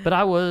not. But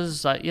I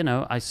was,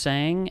 I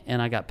sang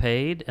and I got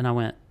paid, and I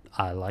went,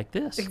 I like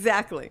this.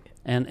 Exactly.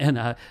 And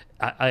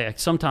I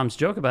sometimes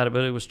joke about it,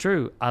 but it was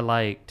true. I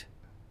liked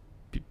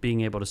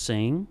being able to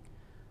sing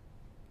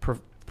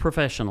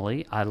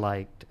professionally. I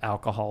liked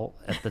alcohol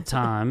at the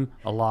time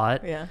a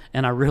lot. Yeah.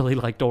 And I really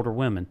liked older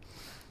women.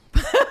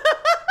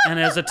 And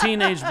as a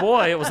teenage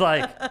boy, it was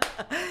like,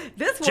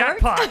 this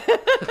jackpot.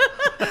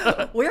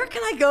 Where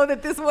can I go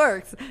that this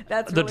works?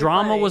 That's the really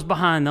drama funny. was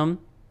behind them.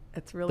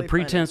 That's really The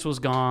pretense was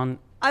gone.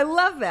 I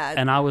love that.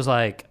 And I was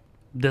like,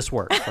 this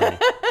works for me.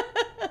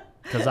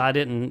 Because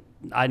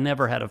I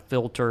never had a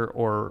filter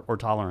or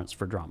tolerance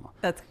for drama.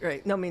 That's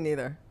great. No, me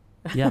neither.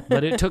 Yeah,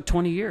 but it took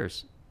 20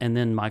 years. And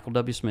then Michael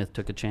W. Smith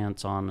took a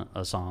chance on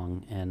a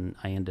song, and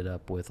I ended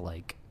up with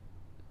like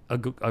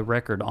a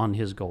record on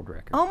his gold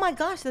record. Oh my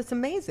gosh, that's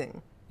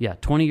amazing. Yeah,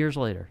 20 years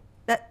later.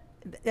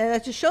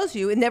 That just shows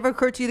you it never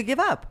occurred to you to give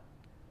up.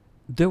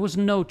 There was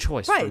no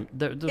choice. Right.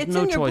 There's it's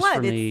no in your choice blood.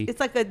 for me. It's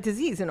like a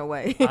disease in a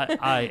way.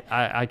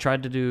 I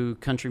tried to do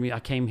country music. I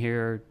came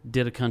here,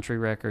 did a country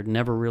record,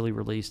 never really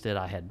released it.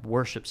 I had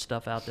worship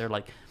stuff out there.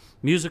 Like,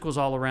 music was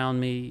all around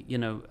me.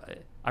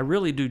 I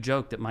really do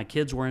joke that my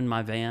kids were in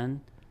my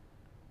van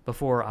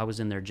before I was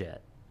in their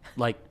jet.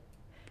 Like,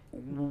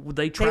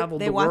 they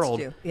traveled they the watched world.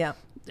 you. Yeah.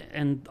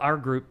 And our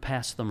group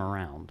passed them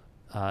around.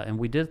 And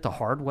we did it the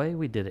hard way.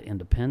 We did it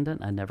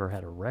independent. I never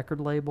had a record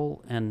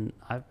label, and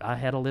I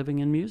had a living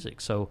in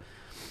music. So,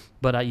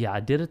 but I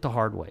did it the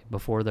hard way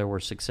before there were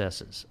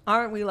successes.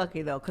 Aren't we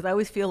lucky, though? Because I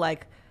always feel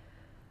like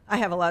I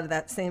have a lot of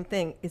that same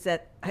thing, is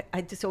that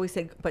I just always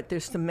say, but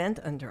there's cement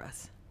under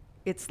us.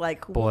 It's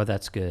like, boy,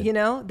 that's good.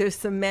 There's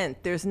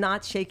cement. There's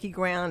not shaky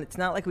ground. It's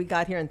not like we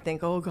got here and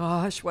think, oh,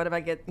 gosh, what if I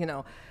get,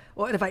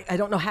 what if I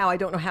don't know how, I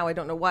don't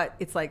know what.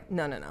 It's like,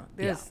 no.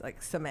 There's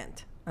like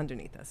cement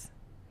underneath us.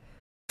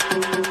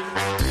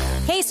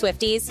 Hey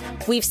Swifties,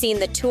 we've seen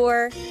the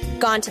tour,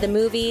 gone to the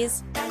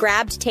movies,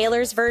 grabbed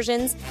Taylor's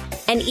versions,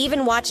 and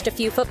even watched a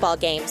few football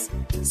games.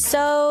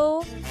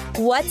 So,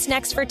 what's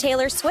next for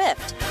Taylor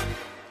Swift?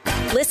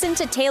 Listen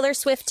to Taylor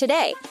Swift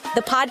Today,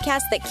 the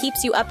podcast that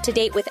keeps you up to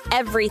date with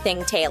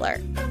everything Taylor.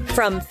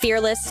 From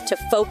Fearless to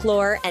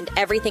Folklore and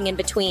everything in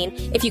between,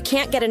 if you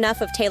can't get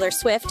enough of Taylor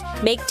Swift,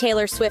 make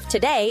Taylor Swift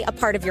Today a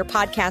part of your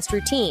podcast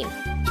routine.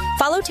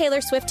 Follow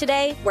Taylor Swift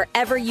Today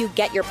wherever you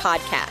get your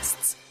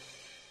podcasts.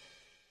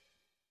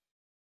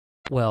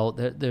 Well,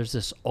 there's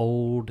this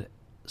old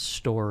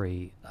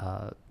story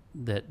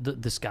that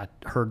this guy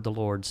heard the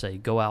Lord say,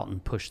 go out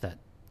and push that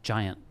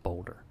giant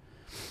boulder.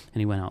 And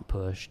he went out and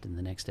pushed, and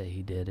the next day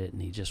he did it,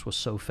 and he just was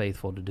so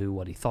faithful to do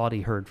what he thought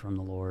he heard from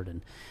the Lord.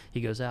 And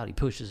he goes out, he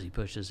pushes,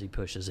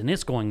 and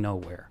it's going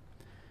nowhere.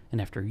 And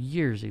after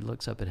years, he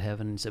looks up at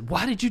heaven and said,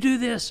 why did you do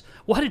this?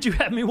 Why did you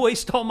have me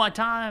waste all my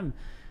time?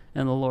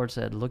 And the Lord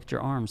said, look at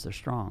your arms, they're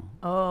strong.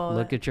 Oh,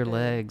 look at your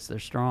legs, they're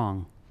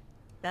strong.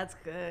 That's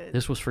good.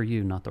 This was for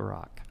you, not the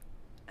rock.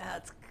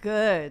 That's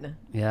good.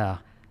 Yeah.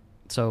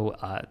 So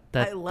I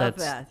love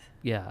that.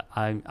 Yeah,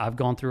 I've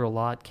gone through a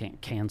lot,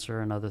 cancer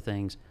and other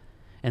things,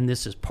 and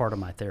this is part of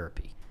my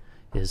therapy,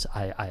 is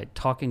I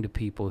talking to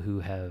people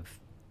who have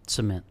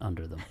cement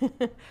under them.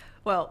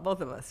 Well,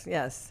 both of us,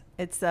 yes.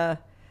 It's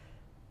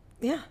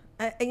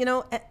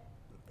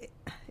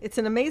it's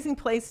an amazing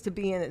place to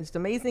be in. It's an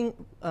amazing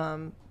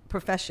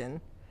profession,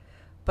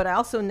 but I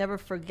also never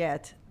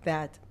forget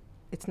that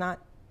it's not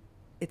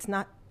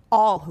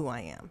all who I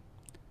am.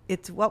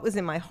 It's what was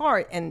in my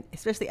heart, and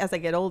especially as I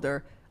get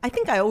older, I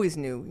think I always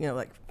knew,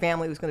 like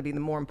family was going to be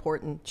the more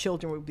important,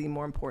 children would be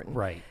more important.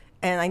 Right.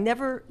 And I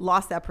never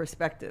lost that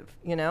perspective,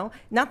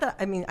 Not that,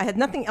 I had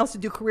nothing else to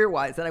do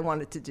career-wise that I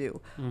wanted to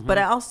do, but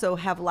I also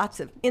have lots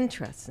of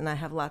interests, and I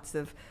have lots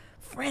of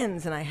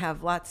friends, and I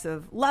have lots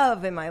of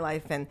love in my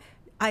life, and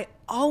I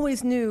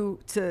always knew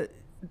to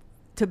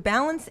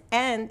balance,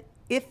 and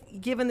if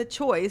given the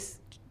choice,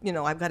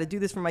 I've got to do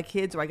this for my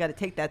kids, or I got to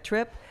take that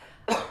trip,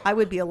 I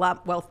would be a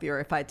lot wealthier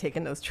if I had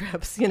taken those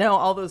trips,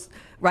 all those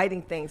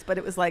writing things. But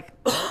it was like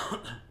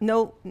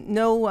no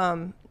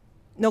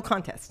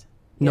contest.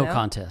 No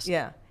contest.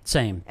 Yeah.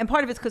 Same. And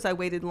part of it's because I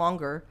waited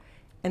longer,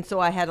 and so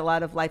I had a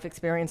lot of life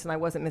experience, and I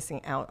wasn't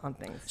missing out on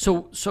things.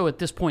 So at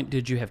this point,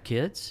 did you have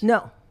kids?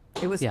 No.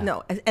 It was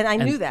no. And I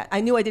knew that.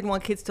 I knew I didn't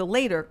want kids till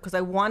later because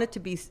I wanted to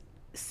be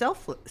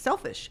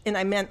selfish, and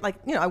I meant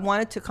I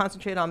wanted to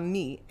concentrate on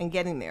me and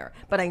getting there,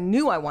 but I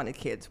knew I wanted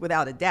kids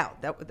without a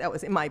doubt. That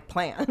was in my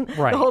plan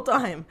right. the whole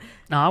time.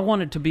 Now I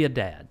wanted to be a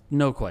dad,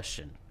 no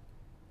question.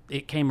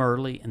 It came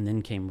early, and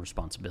then came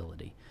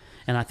responsibility,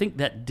 and I think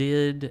that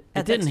didn't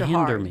hinder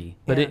hard. me,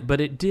 but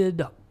it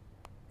did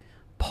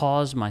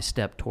pause my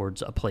step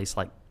towards a place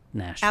like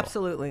Nashville.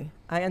 Absolutely,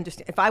 I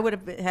understand. If I would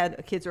have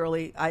had kids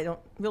early, I don't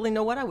really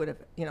know what I would have,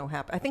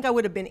 happened. I think I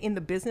would have been in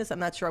the business. I'm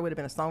not sure I would have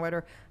been a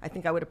songwriter. I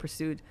think I would have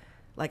pursued,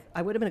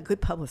 I would have been a good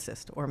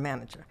publicist or a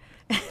manager.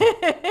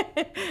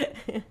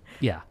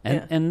 Yeah,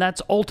 and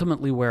that's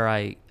ultimately where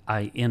I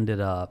ended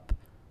up,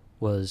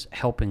 was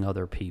helping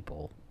other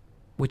people,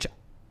 which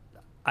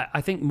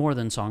I think more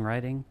than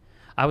songwriting.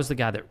 I was the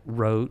guy that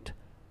wrote,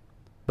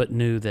 but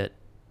knew that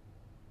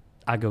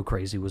I Go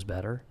Crazy was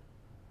better.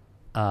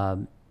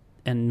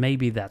 And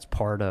maybe that's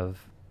part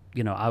of,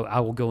 I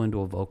will go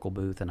into a vocal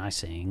booth and I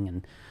sing,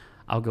 and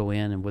I'll go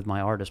in, and with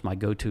my artist, my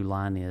go-to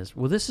line is,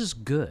 well, this is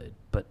good,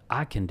 but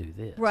I can do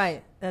this.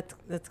 Right. That's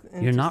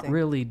interesting. You're not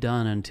really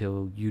done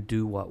until you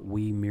do what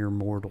we mere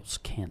mortals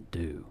can't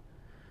do.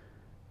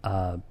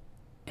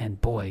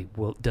 And boy,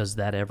 does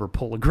that ever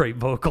pull a great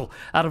vocal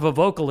out of a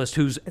vocalist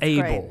who's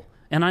able. Great.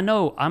 And I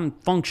know I'm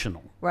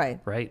functional. Right.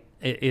 Right?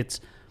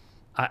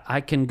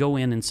 I can go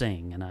in and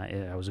sing, and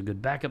I was a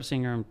good backup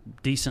singer,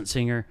 decent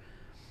singer,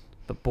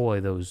 but boy,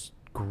 those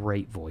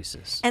great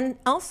voices. And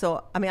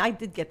also, I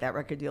did get that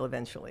record deal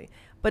eventually,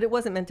 but it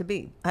wasn't meant to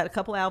be. I had a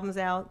couple albums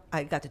out.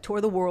 I got to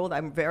tour the world.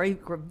 I'm very,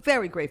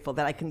 very grateful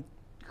that I can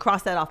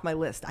cross that off my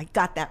list. I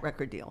got that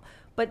record deal,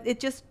 but it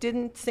just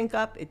didn't sync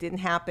up. It didn't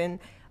happen.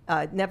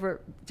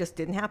 Just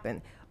didn't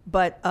happen.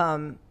 But,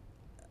 oh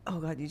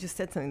God, you just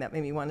said something that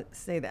made me want to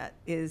say that,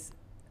 is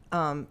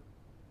some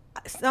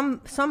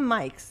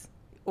mics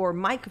or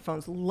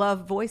microphones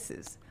love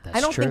voices. That's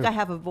I don't true. think I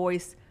have a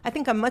voice. I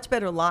think I'm much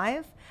better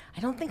live. I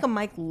don't think a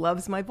mic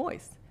loves my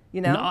voice.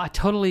 No, I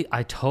totally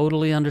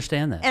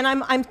understand that. And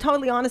I'm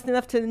totally honest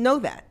enough to know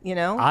that,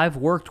 I've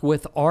worked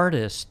with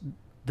artists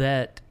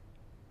that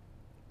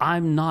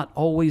I'm not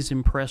always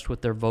impressed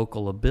with their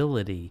vocal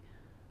ability,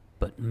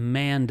 but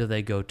man, do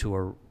they go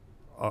to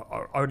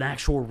an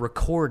actual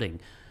recording.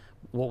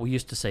 What we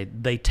used to say,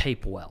 they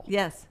tape well.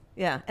 Yes,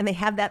 yeah, and they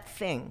have that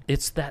thing.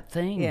 It's that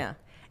thing. Yeah,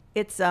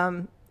 it's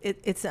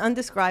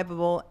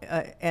undescribable,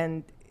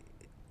 and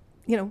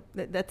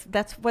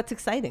that's what's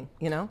exciting.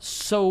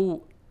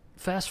 So,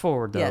 fast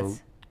forward though,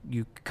 yes.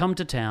 You come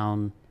to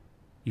town,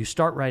 you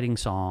start writing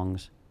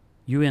songs,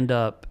 you end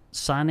up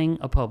signing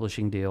a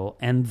publishing deal,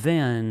 and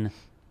then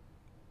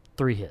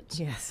 3 hits.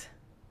 Yes,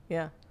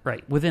 yeah.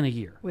 Right, within a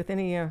year. Within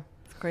a year,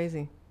 it's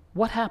crazy.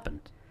 What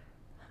happened?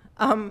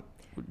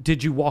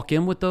 Did you walk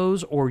in with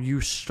those, or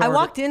you started? I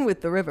walked in with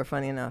The River,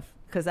 funny enough,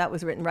 because that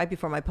was written right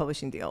before my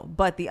publishing deal.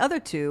 But the other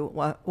two,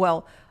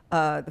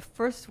 the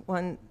first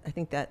one, I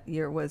think that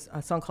year, was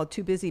a song called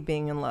Too Busy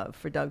Being in Love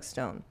for Doug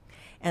Stone.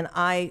 And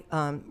I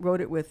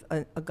wrote it with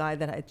a guy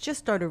that I had just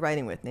started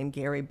writing with named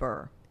Gary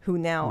Burr, who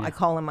now I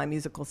call him my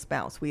musical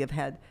spouse. We have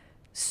had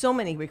so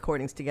many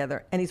recordings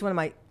together, and he's one of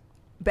my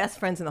best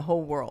friends in the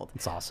whole world.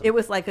 It's awesome. It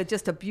was like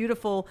just a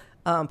beautiful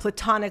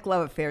platonic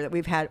love affair that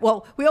we've had.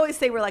 Well, we always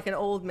say we're like an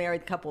old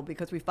married couple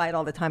because we fight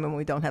all the time when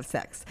we don't have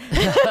sex.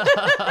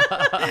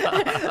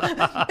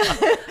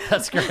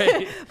 That's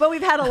great. But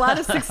we've had a lot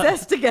of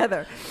success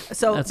together.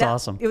 So that's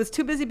awesome. It was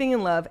Too Busy Being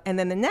in Love. And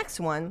then the next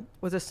one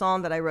was a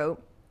song that I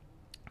wrote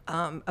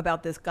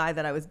about this guy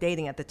that I was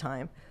dating at the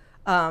time,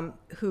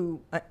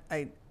 who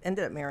I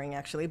ended up marrying,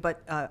 actually.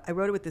 But I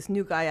wrote it with this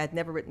new guy I'd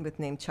never written with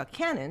named Chuck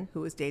Cannon,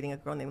 who was dating a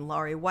girl named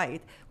Laurie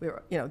White. We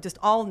were, just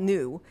all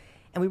new.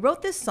 And we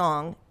wrote this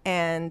song,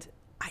 and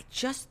I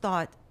just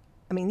thought,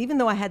 I mean, even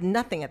though I had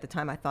nothing at the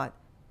time, I thought,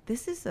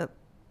 this is a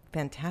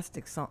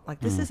fantastic song.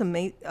 Like, this is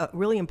a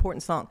really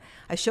important song.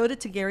 I showed it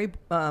to Gary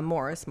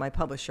Morris, my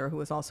publisher, who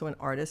was also an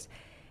artist,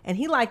 and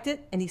he liked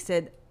it, and he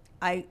said,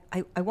 I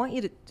want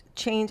you to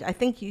change, I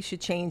think you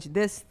should change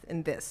this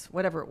and this,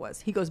 whatever it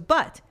was. He goes,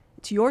 but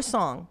it's your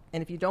song,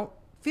 and if you don't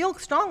feel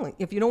strongly,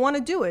 if you don't want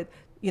to do it,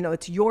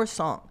 it's your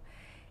song.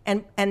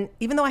 And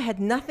even though I had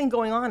nothing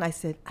going on, I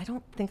said, I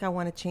don't think I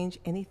want to change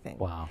anything.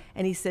 Wow.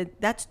 And he said,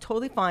 that's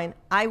totally fine.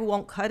 I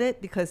won't cut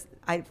it because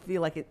I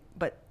feel like it,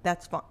 but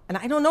that's fine. And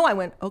I don't know, I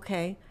went,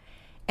 okay.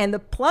 And the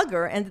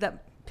plugger ended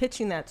up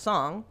pitching that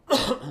song,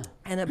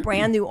 and a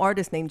brand new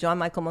artist named John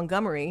Michael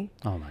Montgomery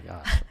Oh my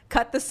God.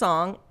 cut the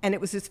song, and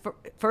it was his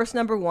first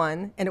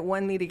 #1, and it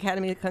won me the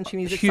Academy of Country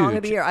Music Huge. Song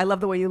of the Year. I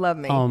Love the Way You Love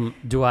Me.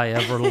 Do I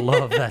ever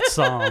love that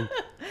song?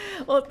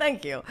 Well,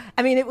 thank you.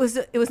 I mean, it was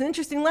an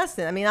interesting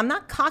lesson. I mean, I'm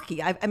not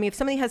cocky. I mean, if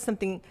somebody has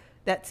something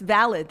that's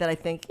valid that I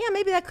think, yeah,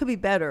 maybe that could be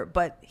better,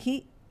 but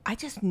I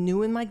just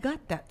knew in my gut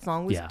that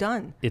song was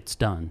done. It's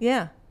done.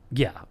 Yeah.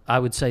 Yeah, I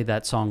would say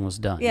that song was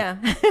done. Yeah.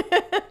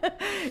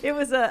 It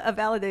was a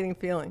validating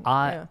feeling.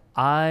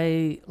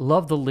 I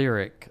love the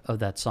lyric of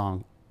that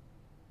song,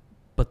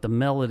 but the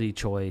melody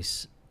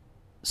choice,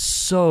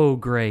 so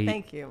great.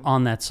 Thank you.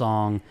 On that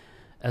song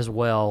as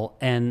well.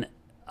 And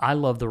I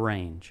love the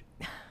range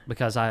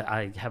because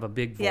I have a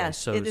big voice.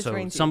 Yes, it is so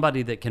rangy.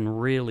 somebody that can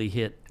really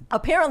hit.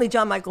 Apparently,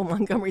 John Michael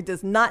Montgomery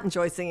does not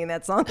enjoy singing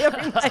that song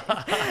every night.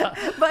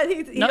 But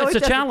he No, always it's a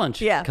does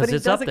challenge. Yeah, but he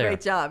it's does up a there.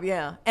 great job.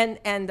 Yeah,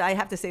 and I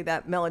have to say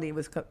that melody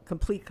was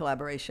complete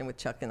collaboration with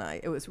Chuck and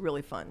I. It was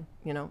really fun.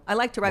 I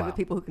like to write with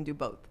people who can do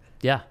both.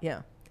 Yeah.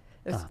 Yeah,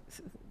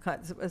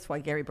 that's why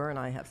Gary Burr and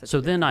I have such. So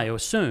a good then I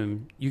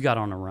assume you got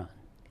on a run.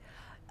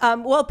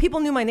 Well,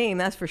 people knew my name,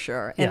 that's for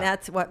sure. And Yeah.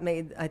 that's what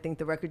made, I think,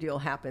 the record deal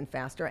happen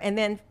faster. And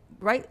then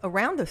right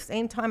around the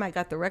same time I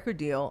got the record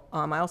deal,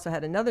 I also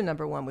had another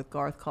 #1 with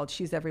Garth called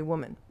She's Every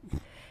Woman.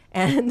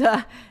 And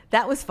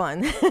that was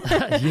fun.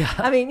 Yeah.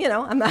 I mean,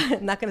 I'm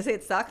not going to say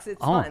it sucks. It's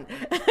fun.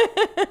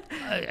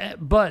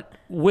 But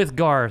with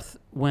Garth,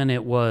 when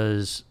it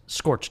was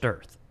Scorched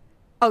Earth.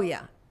 Oh,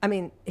 yeah. I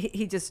mean,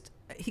 he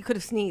could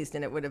have sneezed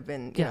and it would have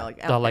been,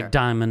 like out like there.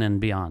 Diamond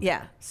and Beyond.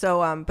 Yeah.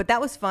 So, but that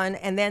was fun.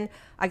 And then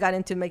I got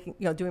into making,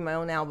 doing my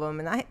own album.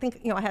 And I think,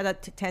 I had a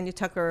Tanya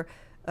Tucker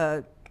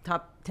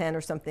top 10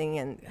 or something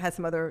and had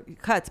some other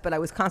cuts, but I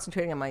was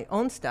concentrating on my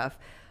own stuff.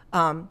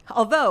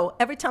 Although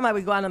every time I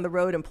would go out on the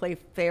road and play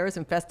fairs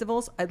and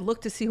festivals, I'd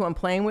look to see who I'm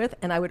playing with,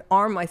 and I would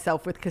arm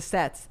myself with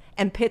cassettes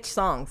and pitch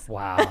songs.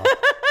 Wow.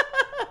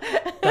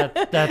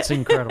 That's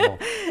incredible.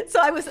 So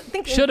I was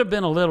thinking Should have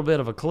been a little bit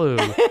of a clue.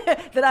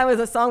 that I was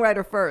a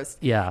songwriter first.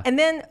 Yeah. And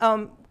then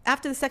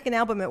after the second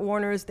album at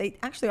Warner's, they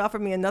actually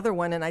offered me another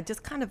one, and I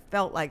just kind of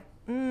felt like,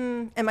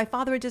 and my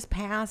father had just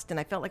passed, and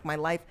I felt like my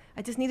life,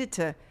 I just needed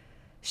to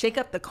shake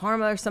up the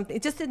karma or something.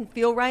 It just didn't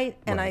feel right.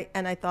 And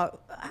I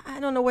thought, I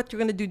don't know what you're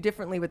going to do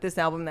differently with this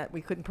album that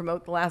we couldn't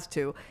promote the last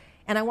two.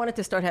 And I wanted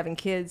to start having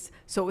kids.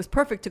 So it was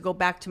perfect to go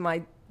back to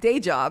my day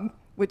job,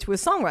 which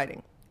was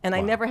songwriting. And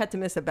I never had to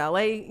miss a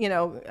ballet,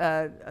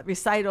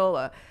 recital,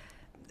 a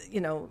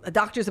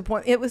doctor's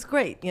appointment. It was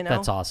great,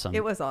 That's awesome.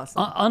 It was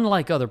awesome.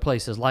 Unlike other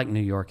places like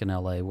New York and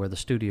LA where the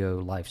studio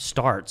life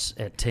starts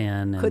at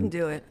 10. Couldn't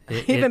do it.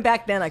 Even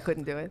back then I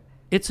couldn't do it.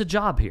 It's a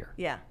job here.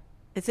 Yeah.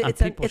 It's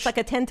like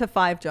a 10 to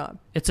 5 job.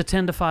 It's a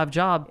 10 to 5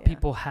 job. Yeah.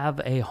 People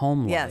have a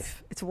home life.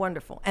 Yes, it's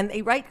wonderful. And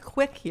they write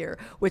quick here,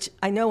 which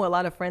I know a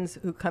lot of friends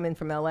who come in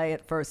from LA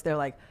at first, they're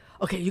like,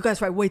 okay, you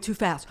guys write way too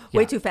fast,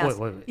 way too fast.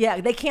 Wait. Yeah,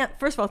 they can't,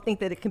 first of all,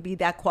 think that it can be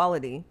that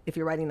quality if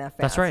you're writing that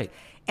fast. That's right.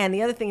 And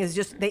the other thing is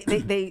just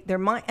their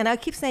mind, and I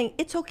keep saying,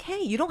 it's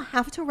okay. You don't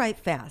have to write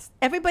fast.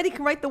 Everybody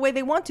can write the way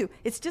they want to.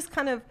 It's just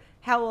kind of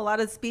how a lot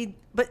of speed,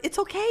 but it's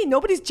okay.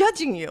 Nobody's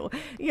judging you.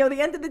 At the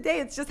end of the day,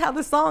 it's just how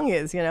the song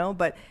is,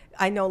 But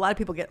I know a lot of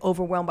people get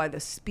overwhelmed by the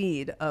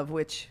speed of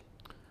which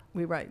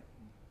we write.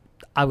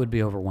 I would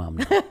be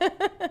overwhelmed.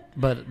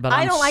 but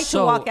I don't like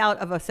to walk out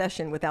of a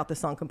session without the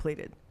song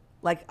completed.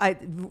 Like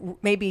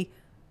maybe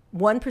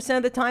 1%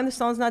 of the time the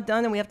song's not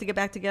done and we have to get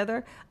back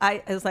together.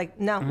 I was like,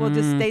 no, we'll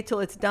just stay till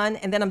it's done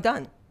and then I'm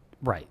done.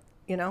 Right.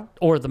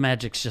 Or the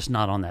magic's just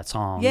not on that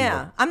song.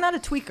 Yeah. I'm not a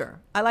tweaker.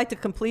 I like to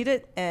complete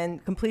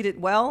it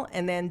well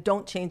and then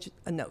don't change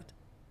a note.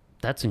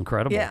 That's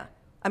incredible. Yeah.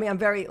 I mean, I'm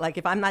very, like,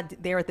 if I'm not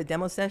there at the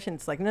demo session,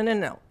 it's like,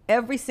 no.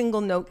 Every single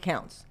note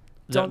counts.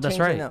 Don't change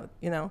a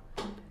note,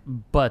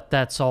 But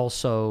that's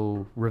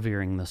also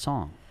revering the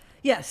song.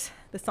 Yes,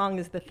 The song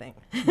is the thing.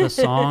 The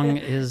song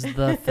is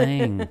the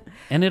thing.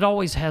 And it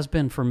always has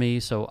been for me.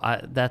 So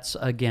that's,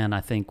 again,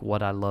 I think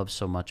what I love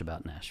so much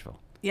about Nashville.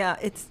 Yeah,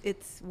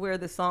 it's where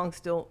the song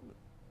still,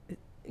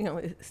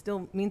 it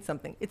still means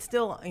something. It's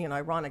still,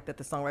 ironic that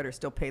the songwriter is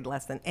still paid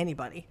less than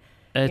anybody.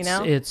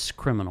 It's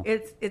criminal.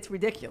 It's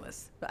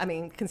ridiculous. I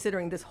mean,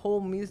 considering this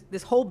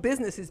whole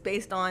business is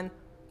based on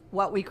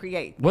what we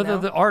create. Whether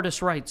the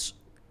artist writes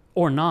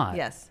or not.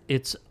 Yes.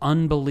 It's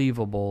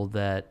unbelievable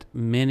that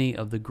many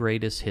of the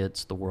greatest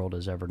hits the world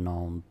has ever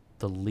known,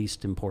 the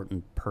least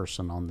important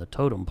person on the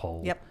totem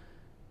pole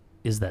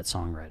is that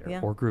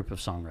songwriter or group of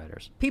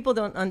songwriters. People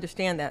don't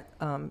understand that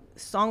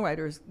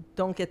songwriters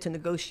don't get to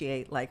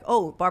negotiate like,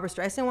 oh, Barbra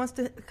Streisand wants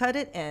to cut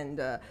it and,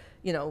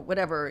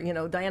 whatever,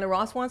 Diana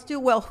Ross wants to.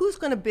 Well, who's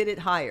going to bid it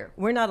higher?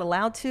 We're not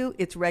allowed to.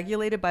 It's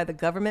regulated by the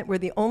government. We're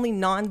the only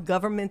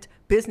non-government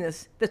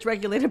business that's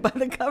regulated by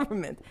the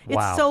government.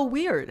 Wow. It's so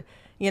weird,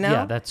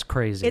 Yeah, that's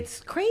crazy.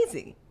 It's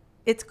crazy.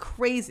 It's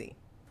crazy.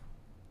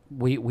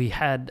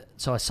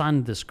 So I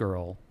signed this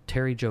girl,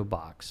 Terry Jo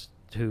Box,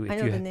 who, I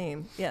know the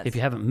name, yes. If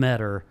you haven't met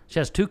her, she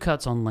has 2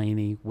 cuts on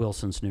Lainey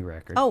Wilson's new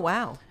record. Oh,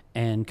 wow.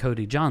 And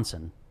Cody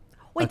Johnson.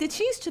 Wait, did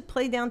she used to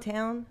play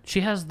downtown?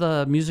 She has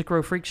the Music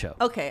Row Freak Show.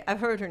 Okay, I've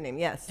heard her name,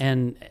 yes.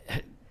 And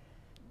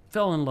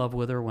fell in love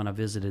with her when I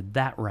visited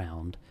that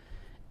round.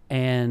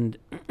 And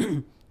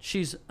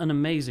she's an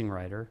amazing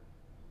writer.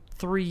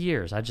 3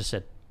 years, I just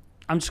said,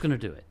 I'm just going to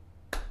do it.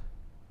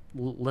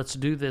 Let's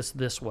do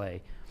this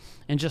way.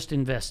 And just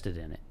invested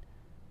in it.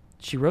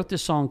 She wrote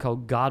this song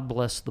called God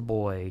Bless the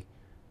Boy.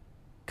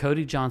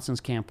 Cody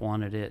Johnson's camp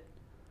wanted it.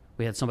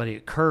 We had somebody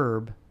at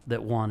Curb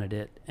that wanted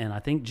it, and I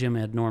think Jim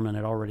Ed Norman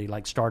had already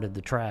started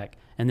the track,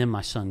 and then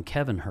my son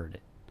Kevin heard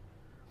it.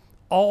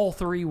 All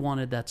 3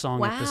 wanted that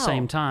song at the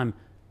same time,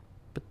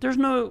 but there's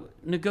no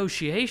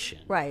negotiation.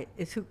 Right.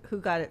 It's who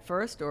got it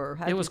first, or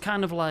it was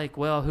kind of like,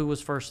 well, who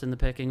was first in the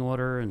pecking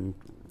order, and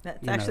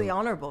that's actually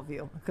honorable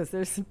view, because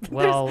there's some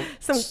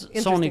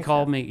Sony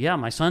called me. Yeah,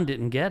 my son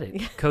didn't get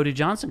it. Cody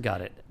Johnson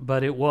got it,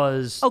 but it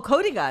was. Oh,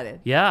 Cody got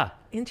it. Yeah.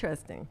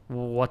 Interesting.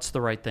 Well, what's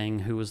the right thing?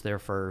 Who was there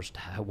first?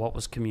 What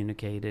was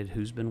communicated?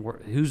 Who's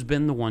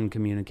been the one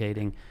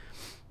communicating?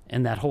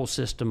 And that whole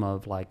system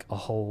of a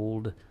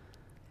hold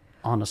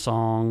on a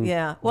song.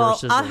 Yeah. Well,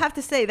 I'll have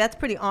to say that's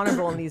pretty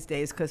honorable in these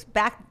days, because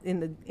back in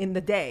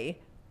the day,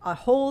 a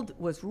hold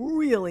was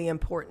really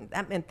important.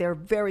 That meant they're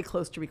very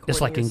close to recording.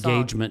 It's like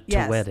engagement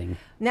to wedding.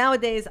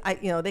 Nowadays,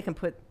 they can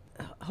put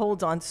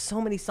holds on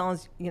so many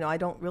songs. I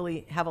don't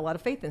really have a lot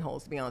of faith in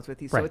holds, to be honest with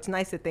you. So it's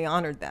nice that they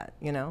honored that.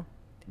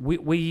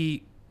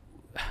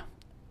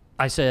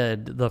 I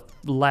said the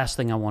last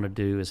thing I want to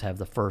do is have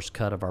the first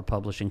cut of our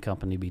publishing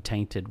company be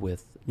tainted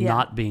with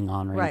not being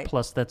honoring. Right.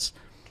 Plus,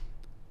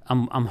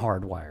 I'm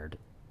hardwired.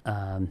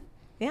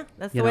 Yeah,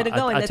 that's the way to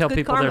go, and I that's tell good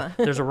people karma.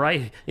 there's a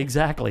right,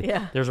 exactly.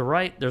 Yeah. There's a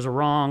right, there's a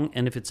wrong,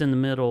 and if it's in the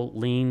middle,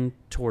 lean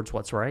towards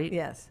what's right.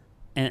 Yes.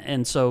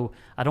 And so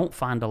I don't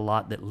find a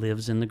lot that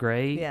lives in the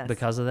gray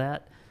because of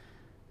that.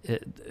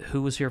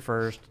 Who was here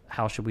first?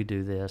 How should we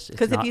do this?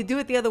 Because if you do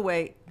it the other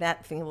way,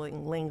 that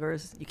feeling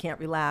lingers. You can't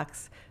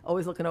relax.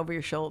 Always looking over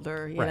your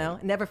shoulder, you know,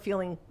 never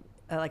feeling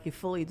like you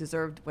fully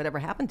deserved whatever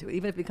happened to it,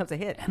 even if it becomes a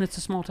hit. And it's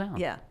a small town.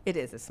 Yeah, it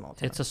is a small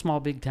town. It's a small,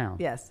 big town.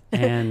 Yes.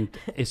 And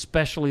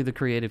especially the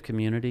creative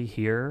community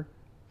here,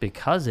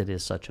 because it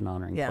is such an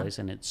honoring place,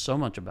 and it's so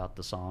much about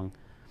the song.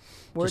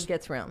 Word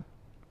gets around.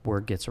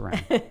 Word gets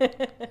around.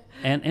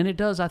 and it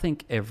does, I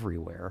think,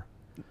 everywhere.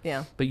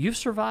 Yeah. But you've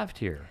survived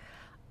here.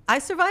 I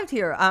survived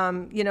here.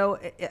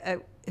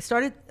 It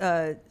started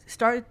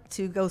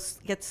to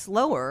get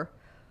slower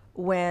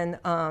when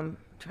I'm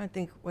trying to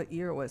think what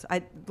year it was.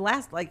 I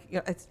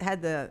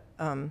had the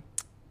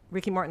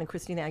Ricky Martin and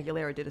Christina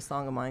Aguilera did a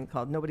song of mine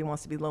called "Nobody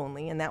Wants to Be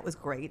Lonely," and that was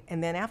great.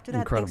 And then after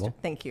that, incredible.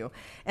 Thank you.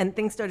 And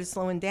things started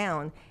slowing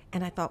down,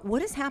 and I thought,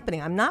 what is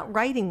happening? I'm not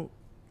writing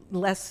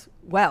less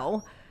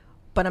well,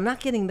 but I'm not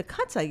getting the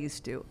cuts I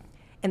used to.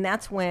 And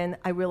that's when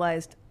I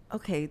realized,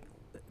 okay,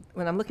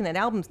 when I'm looking at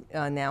albums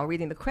now,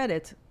 reading the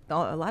credits,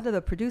 a lot of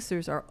the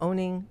producers are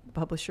owning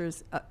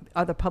publishers,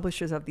 are the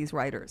publishers of these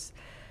writers.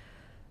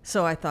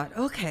 So I thought,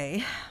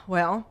 okay,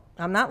 well,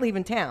 I'm not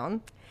leaving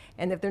town.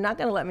 And if they're not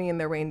going to let me in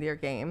their reindeer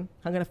game,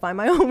 I'm going to find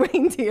my own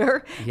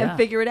reindeer and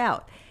figure it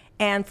out.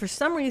 And for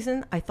some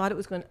reason, I thought it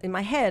was going to, in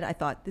my head, I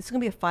thought this is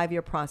going to be a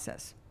 5-year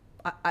process.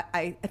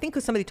 I think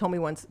because somebody told me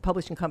once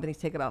publishing companies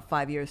take about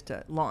 5 years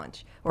to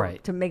launch or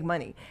to make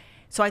money.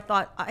 So I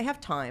thought, I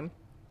have time.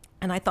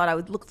 And I thought I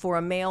would look for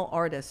a male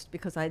artist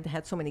because I'd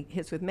had so many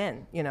hits with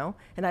men, you know.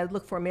 And I would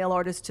look for a male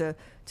artist who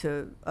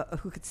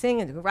could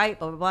sing and write,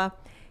 blah, blah, blah.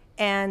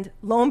 And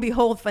lo and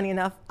behold, funny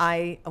enough,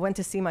 I went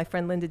to see my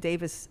friend Linda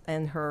Davis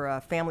and her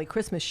family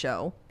Christmas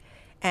show.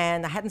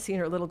 And I hadn't seen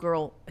her little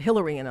girl,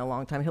 Hillary, in a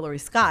long time, Hillary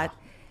Scott. Wow.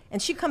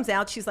 And she comes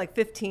out, she's like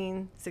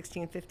 15,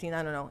 I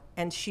don't know.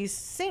 And she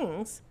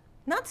sings,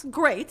 not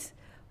great,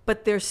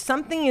 but there's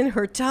something in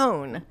her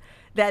tone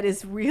that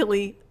is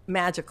really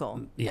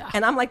magical. Yeah.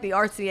 And I'm like the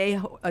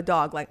RCA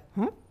dog, like,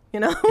 you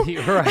know?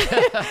 You're right.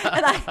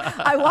 And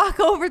I walk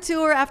over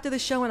to her after the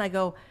show and I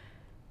go,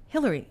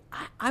 Hillary,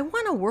 I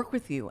want to work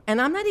with you, and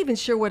I'm not even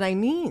sure what I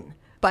mean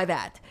by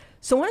that.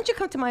 So why don't you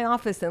come to my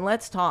office and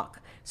let's talk?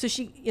 So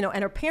she,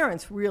 and her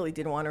parents really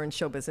didn't want her in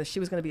show business. She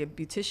was going to be a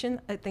beautician.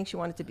 I think she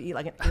wanted to be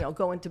like,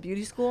 go into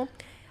beauty school.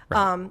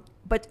 Right.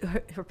 But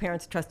her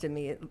parents trusted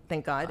me,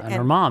 thank God. And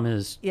her mom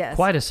is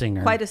quite a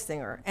singer. Quite a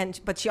singer.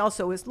 But she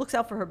also looks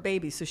out for her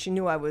baby, so she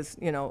knew I was,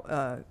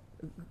 never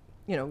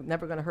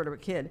going to hurt her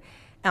kid.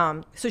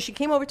 So she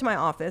came over to my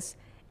office,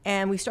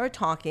 and we started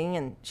talking,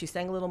 and she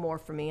sang a little more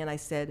for me, and I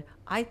said,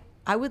 I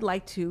would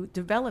like to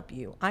develop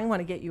you. I want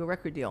to get you a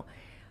record deal.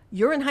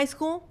 You're in high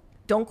school.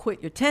 Don't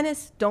quit your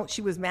tennis.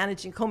 She was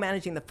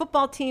co-managing the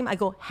football team. I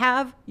go,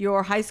 have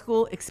your high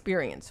school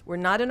experience. We're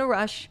not in a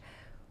rush.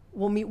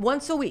 We'll meet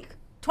once a week,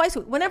 twice a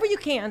week, whenever you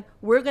can.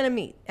 We're going to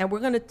meet, and I'm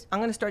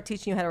going to start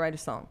teaching you how to write a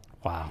song.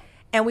 Wow.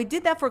 And we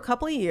did that for a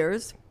couple of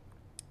years.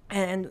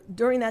 And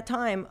during that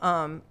time,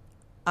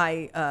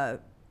 the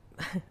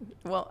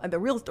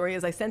real story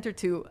is I sent her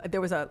to,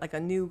 there was a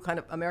new kind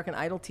of American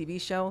Idol TV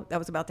show that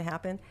was about to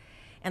happen.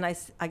 And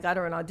I got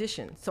her an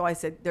audition. So I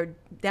said, they're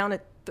down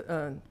at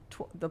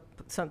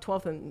some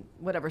 12th and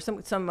whatever,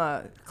 some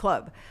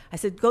club. I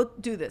said, go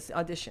do this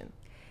audition.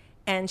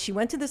 And she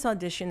went to this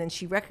audition, and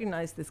she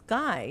recognized this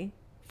guy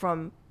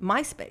from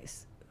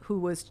MySpace who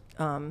was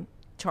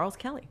Charles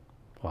Kelly.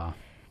 Wow.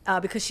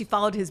 Because she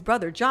followed his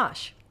brother,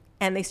 Josh.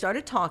 And they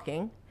started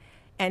talking.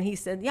 And he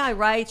said, yeah, I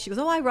write. She goes,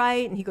 oh, I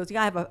write. And he goes,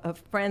 yeah, I have a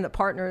friend, a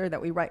partner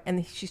that we write.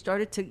 And she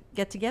started to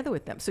get together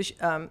with them. So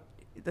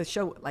the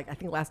show,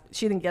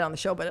 she didn't get on the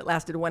show, but it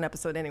lasted one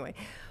episode anyway.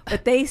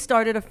 But they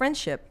started a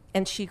friendship.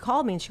 And she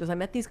called me, and she goes, I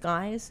met these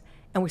guys,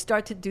 and we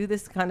start to do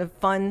this kind of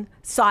fun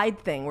side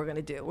thing we're going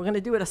to do. We're going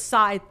to do it a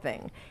side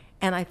thing.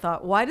 And I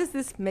thought, why does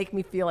this make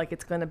me feel like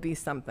it's going to be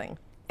something?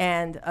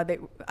 And they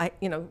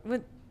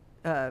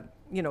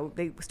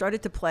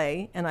started to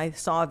play, and I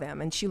saw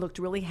them, and she looked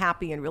really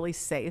happy and really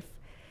safe.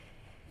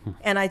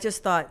 And I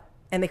just thought,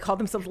 and they called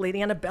themselves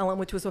Lady Antebellum,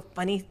 which was a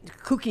funny,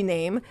 kooky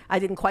name I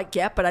didn't quite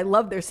get, but I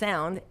loved their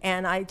sound.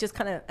 And I just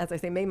kind of, as I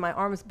say, made my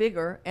arms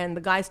bigger. And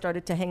the guys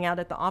started to hang out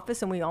at the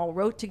office, and we all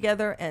wrote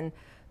together. And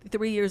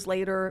 3 years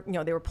later,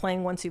 they were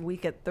playing once a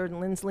week at 3rd and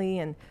Lindsley.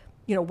 And,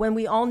 when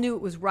we all knew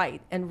it was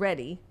right and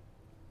ready,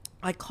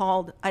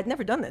 I'd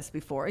never done this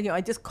before.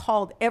 I just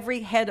called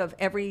every head of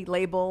every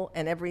label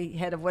and every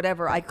head of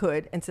whatever I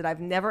could and said, I've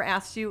never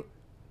asked you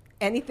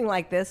anything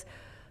like this.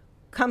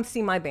 Come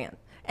see my band.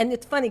 And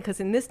it's funny because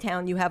in this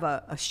town you have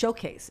a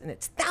showcase, and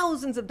it's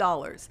thousands of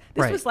dollars.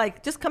 This was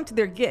like, just come to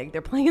their gig.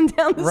 They're playing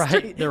down the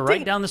street. They're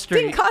right down the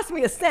street. Didn't cost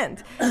me a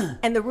cent.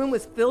 And the room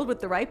was filled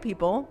with the right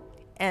people.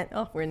 And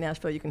we're in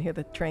Nashville. You can hear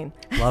the train.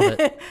 Love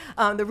it.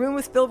 The room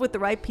was filled with the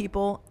right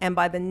people. And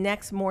by the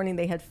next morning,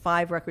 they had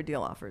 5 record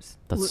deal offers.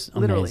 That's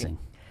amazing.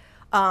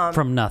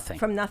 From nothing.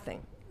 From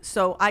nothing.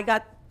 So I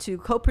got to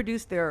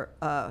co-produce their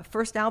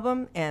first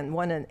album and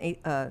won an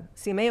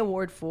CMA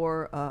award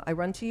for I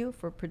Run to You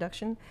for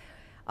production.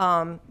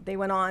 They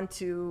went on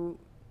to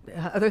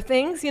other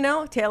things,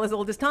 tale as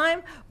old as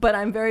time, but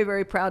I'm very,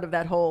 very proud of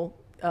that whole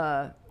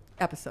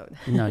episode.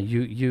 No,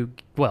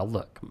 well,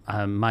 look,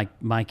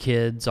 my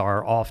kids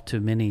are off to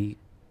many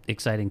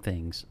exciting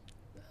things.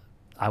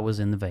 I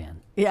was in the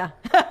van. Yeah.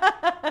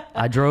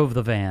 I drove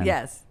the van.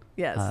 Yes.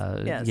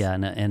 Yeah,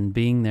 and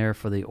being there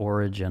for the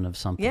origin of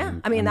something. Yeah,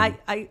 I mean,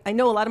 I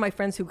know a lot of my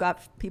friends who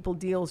got people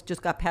deals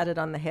just got patted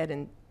on the head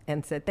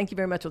and said, thank you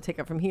very much, we'll take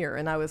it from here.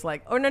 And I was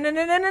like, oh, no.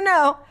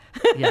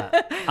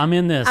 Yeah, I'm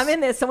in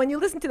this. So when you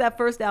listen to that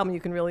first album, you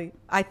can really,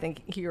 I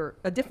think, hear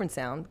a different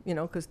sound,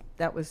 because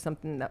that was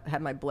something that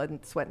had my blood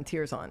and sweat and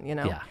tears on,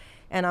 Yeah.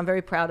 And I'm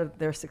very proud of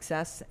their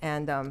success.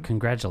 And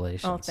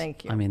congratulations. Oh,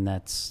 thank you. I mean,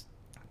 that's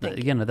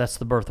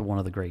the birth of one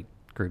of the great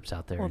groups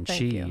out there. Well, and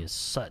she is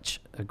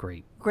such a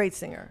great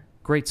singer.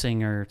 Great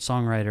singer,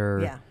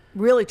 songwriter. Yeah,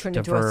 really turned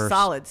into a diverse.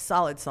 solid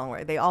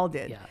songwriter. They all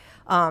did. Yeah.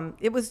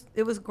 It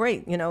was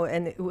great,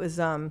 and it was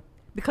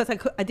because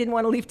I didn't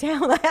want to leave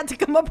town. I had to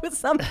come up with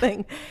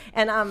something,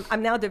 and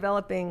I'm now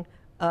developing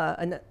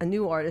a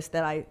new artist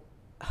that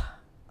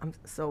I'm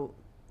so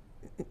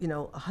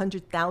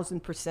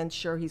 100,000%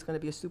 sure he's going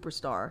to be a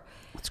superstar.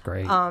 That's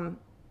great.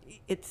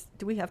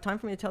 Do we have time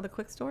for me to tell the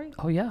quick story?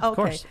 Oh yeah, of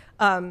course.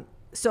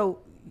 So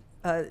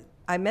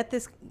I met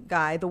this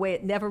guy, the way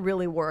it never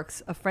really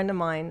works. A friend of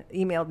mine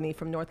emailed me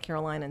from North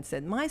Carolina and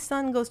said, my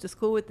son goes to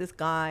school with this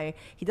guy.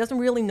 He doesn't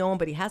really know him,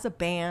 but he has a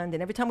band.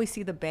 And every time we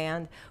see the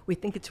band, we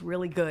think it's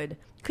really good.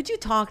 Could you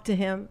talk to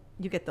him?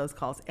 You get those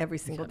calls every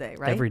single day,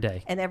 right? Every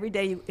day. And every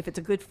day, if it's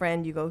a good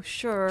friend, you go,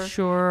 sure.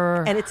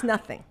 Sure. And it's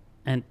nothing.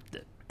 And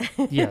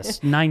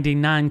yes,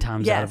 99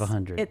 times out of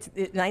 100. It's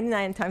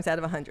 99 times out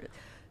of 100.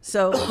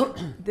 So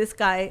this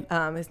guy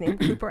is named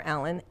Cooper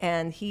Allen,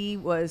 and he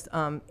was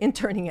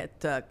interning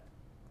at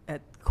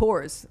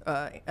Coors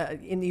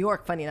in New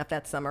York, funny enough,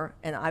 that summer,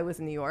 and I was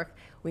in New York.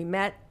 We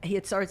met. He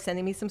had started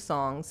sending me some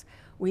songs.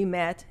 We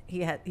met.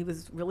 He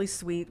was really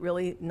sweet,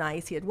 really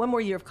nice. He had one more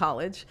year of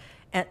college.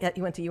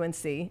 He went to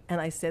UNC,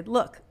 and I said,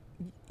 look,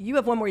 you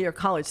have one more year of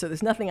college, so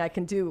there's nothing I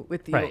can do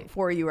with you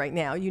for you right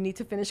now. You need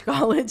to finish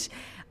college.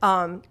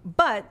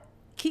 But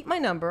keep my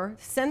number,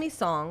 send me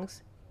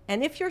songs,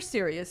 and if you're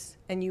serious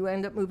and you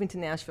end up moving to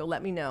Nashville,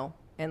 let me know,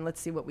 and let's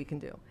see what we can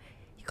do.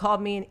 He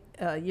called me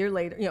a year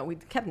later. You know, we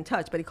kept in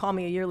touch, but he called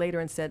me a year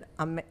later and said,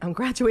 I'm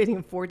graduating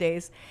in 4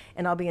 days,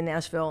 and I'll be in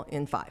Nashville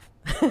in 5.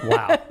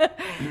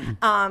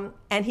 Wow.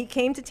 And he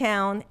came to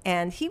town,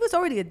 and he was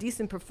already a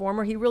decent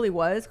performer. He really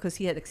was, because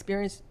he had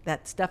experienced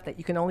that stuff that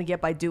you can only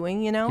get by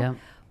doing, you know. Yeah.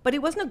 But he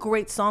wasn't a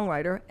great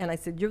songwriter. And I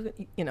said,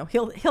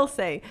 he'll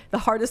say the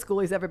hardest school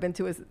he's ever been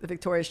to is the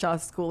Victoria Shaw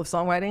School of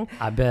Songwriting.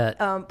 I bet.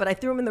 But I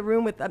threw him in the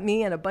room with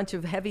me and a bunch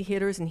of heavy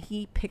hitters, and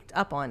he picked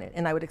up on it.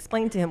 And I would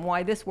explain to him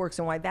why this works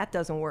and why that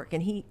doesn't work.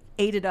 And he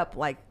ate it up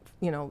like,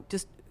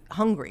 just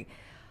hungry.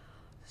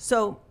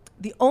 So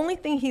the only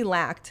thing he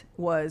lacked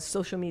was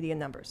social media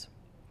numbers,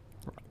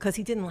 because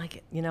he didn't like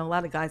it. A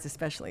lot of guys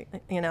especially,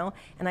 And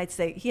I'd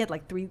say he had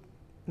like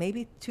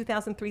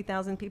 2,000,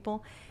 3,000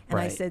 people. And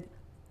I said,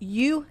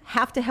 you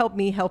have to help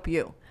me help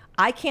you.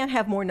 I can't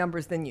have more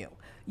numbers than you.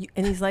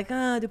 And he's like,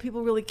 do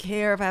people really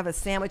care if I have a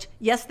sandwich?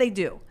 Yes, they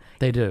do.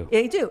 They do.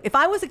 They do. If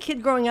I was a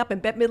kid growing up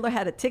and Bette Midler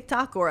had a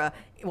TikTok or at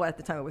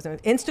the time it was an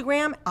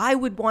Instagram, I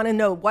would want to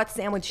know what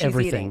sandwich she's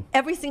eating.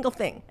 Every single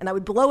thing. And I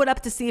would blow it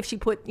up to see if she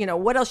put,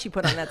 what else she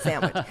put on that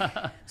sandwich.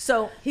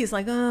 So he's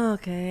like, oh,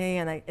 okay.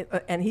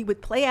 And he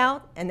would play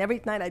out, and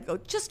every night I'd go,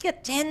 just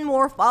get 10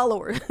 more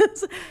followers.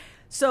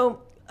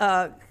 So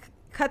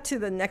cut to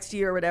the next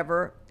year or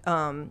whatever.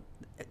 Right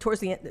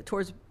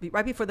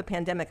before the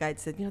pandemic, I'd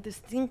said, this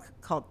thing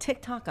called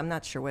TikTok, I'm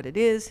not sure what it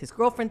is. His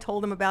girlfriend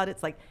told him about it.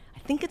 It's like, I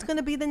think it's going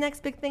to be the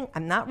next big thing.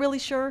 I'm not really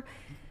sure.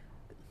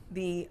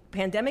 The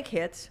pandemic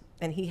hits,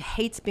 and he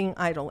hates being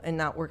idle and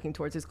not working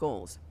towards his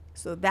goals.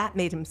 So that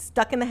made him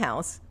stuck in the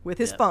house with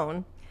his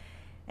phone.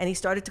 And he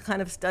started to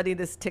kind of study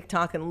this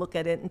TikTok and look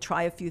at it and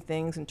try a few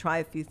things.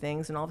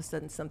 And all of a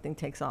sudden something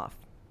takes off.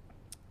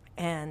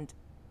 And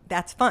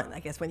that's fun, I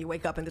guess, when you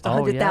wake up and there's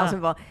 100,000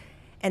 involved.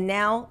 And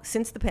now,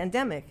 since the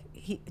pandemic,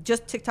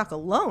 just TikTok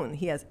alone,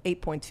 he has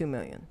 8.2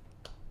 million.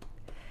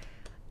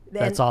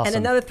 That's awesome. And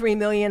another 3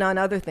 million on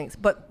other things.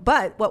 But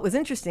what was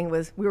interesting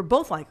was we were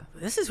both like,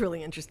 this is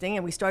really interesting.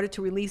 And we started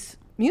to release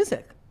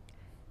music.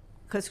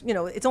 Because,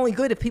 it's only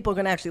good if people are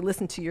going to actually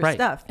listen to your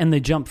stuff. And they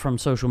jump from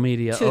social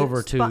media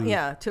over to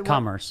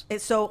commerce.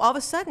 So all of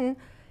a sudden,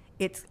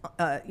 it's,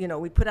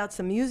 we put out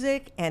some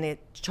music, and it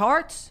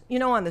charts,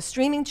 on the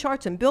streaming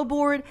charts and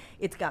Billboard.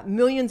 It's got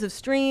millions of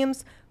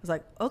streams. I was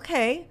like,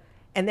 okay.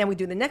 And then we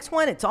do the next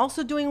one. It's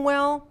also doing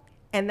well.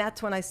 And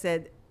that's when I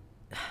said,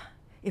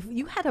 if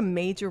you had a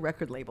major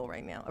record label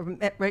right now,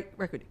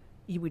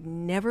 you would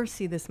never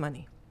see this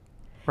money.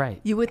 Right.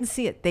 You wouldn't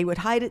see it. They would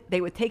hide it.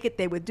 They would take it.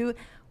 They would do it.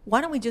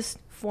 Why don't we just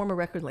form a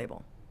record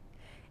label?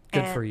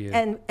 Good for you.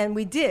 And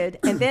we did.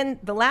 And then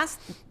the last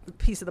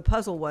piece of the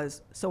puzzle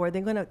was, so are they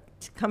going to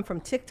come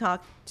from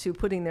TikTok to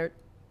putting their,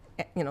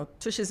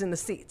 tushes in the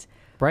seats?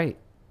 Right.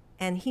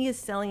 And he is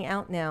selling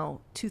out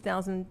now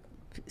 2,000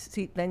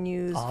 seat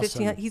venues.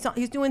 Awesome. 1,500.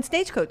 He's doing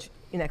Stagecoach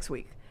next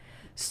week.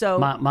 So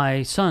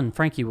my son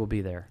Frankie will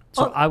be there.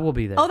 So I will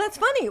be there. Oh, that's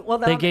funny. Well,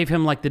 they gave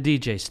him like the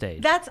DJ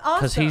stage. That's awesome.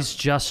 Because he's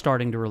just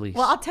starting to release.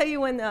 Well, I'll tell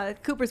you when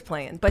Cooper's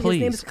playing. But Please.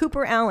 His name is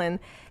Cooper Allen,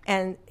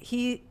 and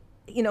he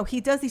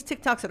does these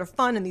TikToks that are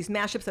fun and these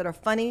mashups that are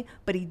funny,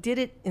 but he did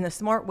it in a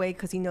smart way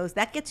because he knows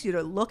that gets you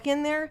to look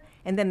in there,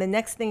 and then the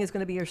next thing is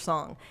going to be your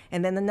song,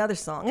 and then another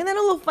song, and then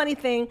a little funny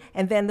thing,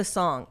 and then the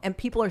song, and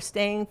people are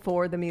staying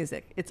for the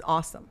music. It's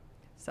awesome.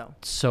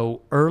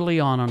 So early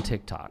on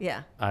TikTok,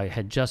 yeah,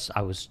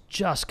 I was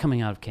just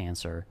coming out of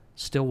cancer,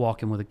 still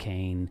walking with a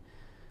cane,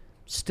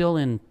 still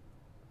in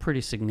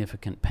pretty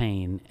significant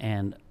pain,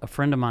 and a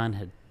friend of mine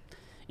had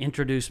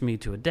introduced me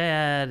to a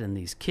dad and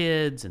these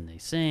kids, and they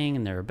sing,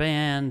 and they're a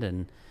band,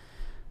 and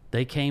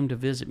they came to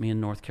visit me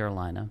in North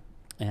Carolina,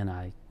 and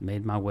I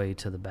made my way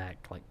to the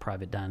back, like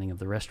private dining of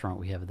the restaurant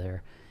we have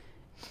there.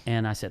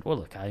 And I said, well,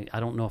 look, I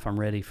don't know if I'm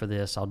ready for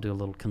this. I'll do a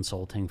little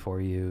consulting for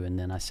you. And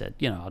then I said,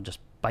 I'll just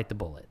bite the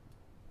bullet.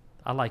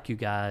 I like you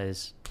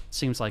guys.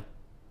 Seems like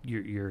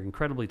you're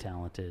incredibly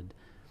talented,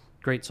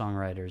 great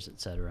songwriters,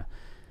 etc.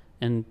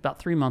 And about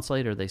 3 months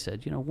later, they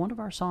said, one of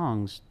our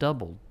songs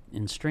doubled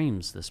in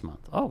streams this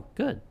month. Oh,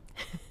 good.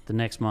 The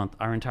next month,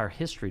 our entire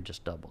history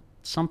just doubled.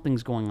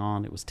 Something's going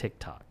on. It was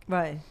TikTok.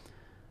 Right.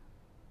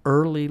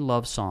 Early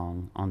love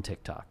song on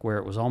TikTok, where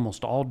it was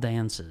almost all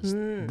dances.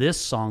 This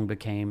song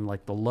became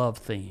like the love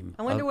theme.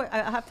 I wonder what,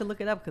 I have to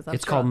look it up because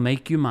it's called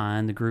Make You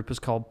Mine. The group is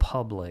called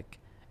Public,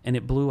 and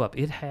it blew up.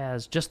 It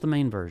has just the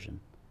main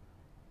version,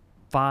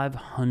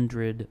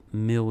 500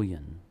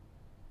 million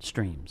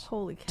streams.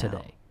 Holy cow.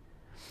 Today.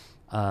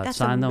 That's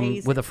signed amazing.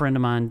 them with a friend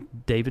of mine,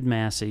 David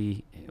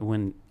Massey,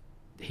 when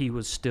he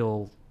was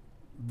still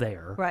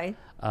there. Right.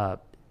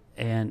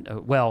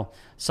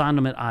 Signed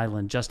them at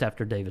Island just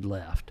after David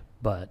left.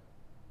 But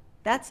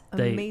that's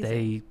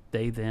amazing.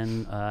 They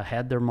then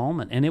had their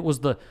moment, and it was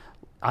the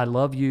 "I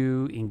Love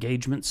You"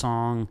 engagement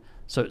song.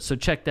 So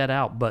check that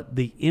out. But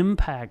the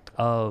impact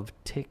of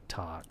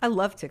TikTok, I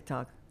love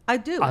TikTok. I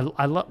do.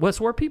 I love.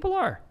 That's where people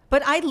are.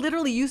 But I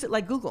literally use it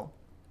like Google.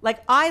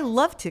 Like, I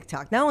love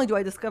TikTok. Not only do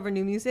I discover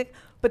new music,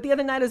 but the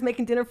other night I was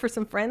making dinner for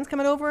some friends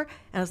coming over, and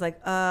I was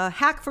like,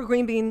 hack for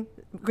green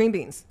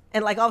beans.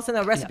 And like all of a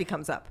sudden a recipe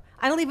comes up.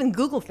 I don't even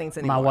Google things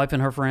anymore. My wife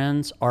and her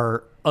friends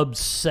are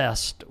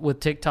obsessed with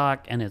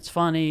TikTok, and it's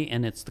funny,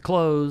 and it's the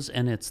clothes,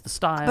 and it's the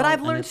style. But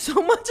I've learned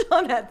so much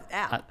on that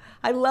app.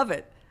 I love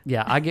it.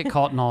 Yeah, I get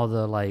caught in all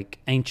the like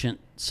ancient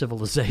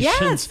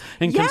civilizations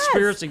and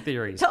conspiracy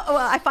theories. So, well,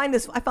 I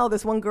follow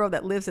this one girl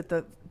that lives at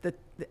the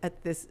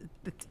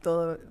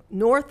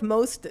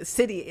northmost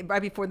city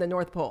right before the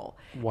North Pole.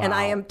 Wow. And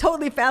I am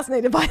totally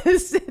fascinated by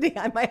this city.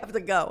 I might have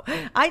to go.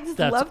 I just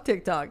love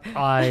TikTok.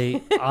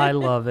 I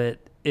love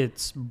it.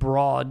 It's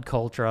broad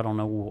culture. I don't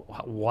know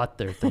what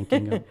they're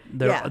thinking of.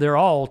 They're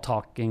all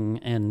talking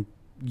and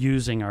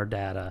using our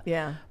data.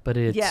 Yeah. But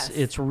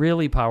it's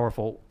really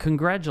powerful.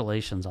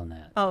 Congratulations on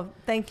that. Oh,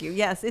 thank you.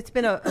 Yes, it's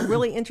been a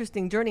really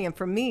interesting journey. And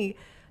for me,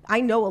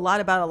 I know a lot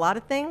about a lot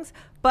of things,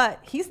 but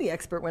he's the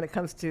expert when it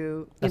comes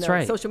to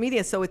social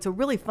media. So it's a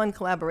really fun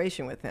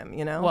collaboration with him,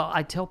 you know? Well,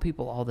 I tell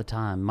people all the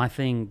time, my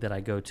thing that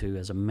I go to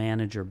as a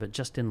manager, but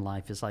just in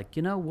life, is like,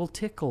 we'll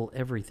tickle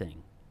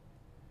everything.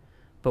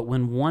 But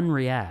when one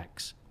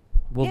reacts,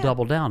 we'll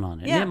double down on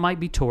it. Yeah. And it might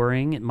be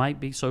touring. It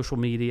might be social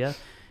media.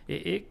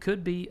 It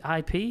could be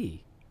IP.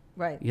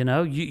 Right.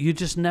 You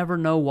just never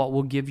know what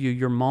will give you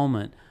your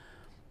moment.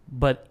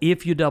 But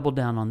if you double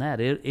down on that,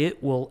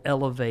 it will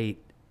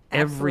elevate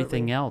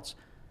everything else.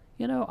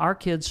 Our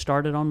kids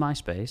started on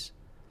MySpace.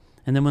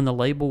 And then when the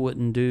label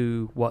wouldn't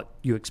do what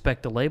you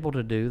expect a label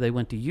to do, they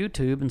went to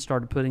YouTube and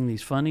started putting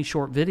these funny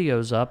short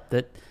videos up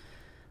that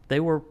they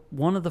were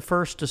one of the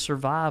first to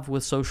survive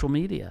with social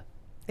media.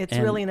 It's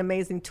really an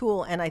amazing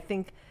tool. And I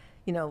think,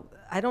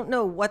 I don't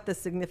know what the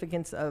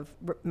significance of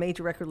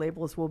major record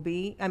labels will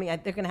be. I mean,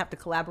 they're going to have to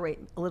collaborate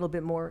a little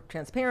bit more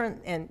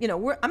transparent. And,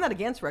 I'm not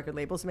against record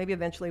labels. Maybe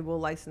eventually we'll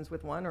license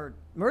with one or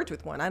merge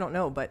with one. I don't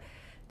know. But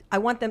I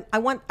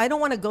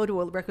don't want to go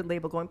to a record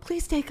label going,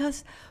 please take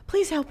us,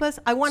 please help us.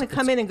 I want to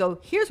come in and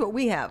go, here's what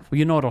we have. Well,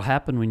 you know what'll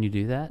happen when you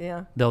do that?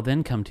 Yeah. They'll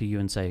then come to you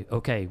and say,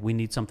 okay, we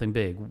need something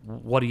big.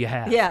 What do you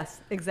have?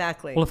 Yes,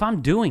 exactly. Well, if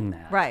I'm doing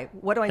that. Right.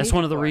 What do I need? That's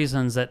one of the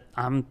reasons that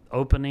I'm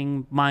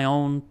opening my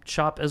own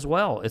shop as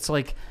well. It's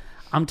like,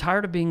 I'm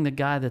tired of being the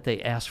guy that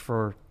they ask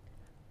for,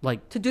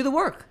 like, to do the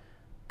work.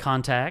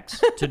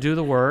 Contacts, to do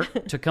the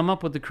work, to come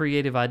up with the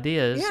creative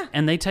ideas,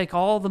 and they take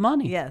all the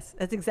money. Yes,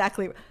 that's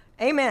exactly.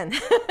 Amen.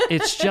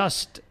 It's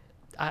just,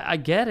 I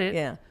get it.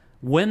 Yeah.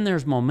 When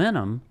there's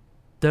momentum,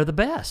 they're the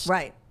best.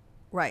 Right.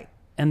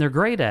 And they're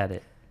great at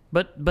it.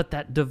 But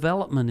that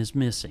development is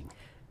missing.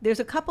 There's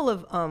a couple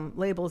of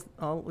labels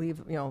I'll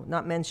leave,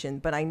 not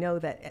mentioned, but I know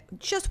that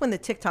just when the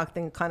TikTok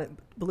thing kind of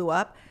blew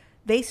up,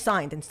 they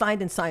signed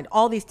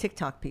all these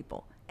TikTok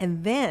people.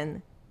 And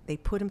then they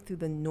put them through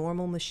the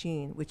normal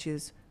machine, which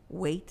is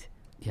wait,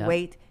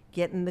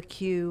 get in the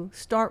queue,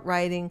 start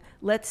writing,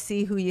 let's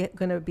see who you're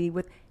going to be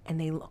with.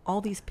 And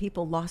all these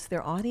people lost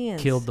their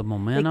audience. Killed the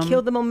momentum. They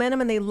killed the momentum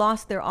and they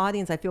lost their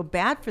audience. I feel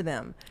bad for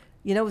them.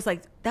 It was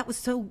like, that was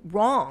so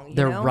wrong.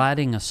 They're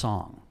writing a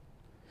song.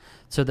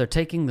 So they're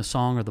taking the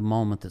song or the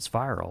moment that's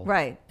viral.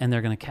 Right. And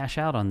they're going to cash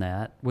out on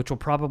that, which will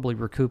probably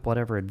recoup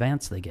whatever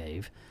advance they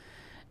gave.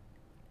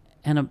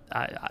 And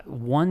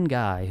one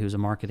guy who's a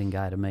marketing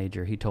guy at a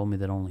major, he told me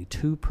that only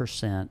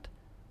 2%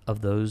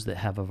 of those that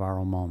have a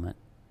viral moment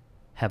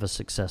have a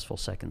successful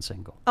second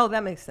single. Oh,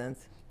 that makes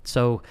sense.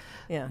 So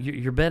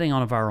you're betting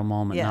on a viral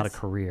moment, not a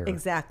career.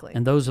 Exactly.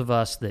 And those of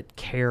us that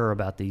care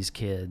about these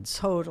kids,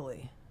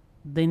 totally,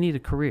 they need a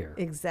career.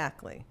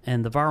 Exactly.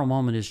 And the viral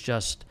moment is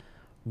just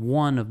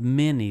one of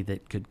many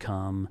that could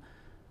come.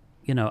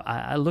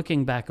 I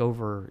looking back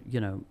over,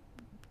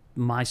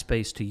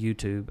 MySpace to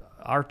YouTube,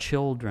 our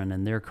children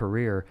and their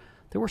career,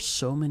 there were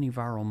so many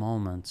viral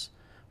moments,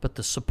 but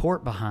the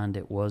support behind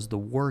it was the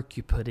work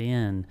you put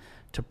in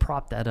to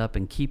prop that up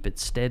and keep it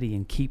steady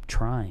and keep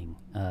trying.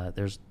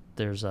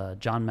 There's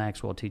John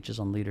Maxwell teaches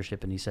on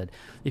leadership, and he said,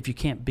 if you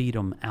can't beat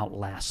them,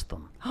 outlast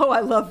them. Oh,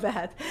 I love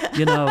that.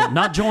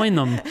 Not join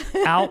them,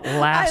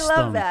 outlast them.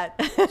 I love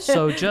that.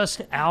 So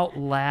just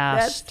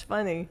outlast. That's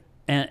funny.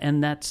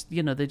 And that's,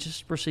 they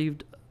just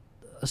received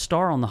a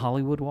star on the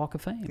Hollywood Walk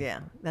of Fame. Yeah,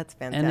 that's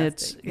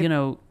fantastic. And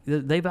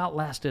it's, they've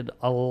outlasted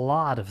a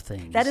lot of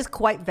things. That is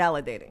quite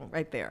validating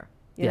right there.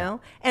 You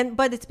know,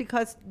 but it's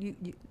because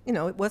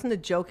it wasn't a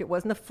joke, it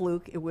wasn't a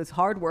fluke, it was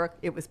hard work,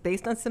 it was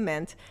based on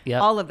cement,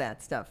 all of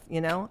that stuff,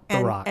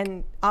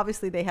 and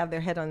obviously they have their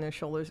head on their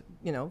shoulders,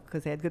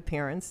 because they had good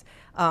parents.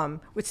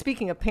 Which,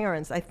 speaking of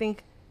parents, I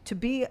think to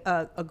be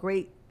a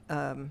great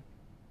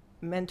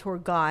mentor,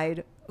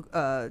 guide,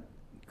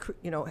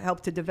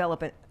 help to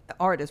develop an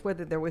artist,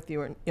 whether they're with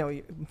you or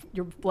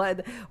your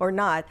blood or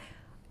not.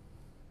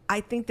 I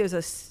think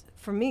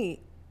for me,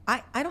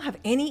 I don't have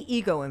any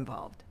ego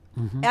involved.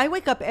 Mm-hmm. I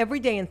wake up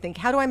every day and think,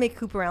 how do I make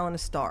Cooper Allen a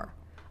star?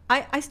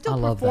 I still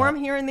perform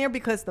here and there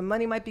because the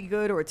money might be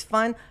good or it's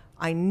fun.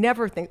 I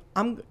never think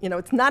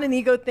it's not an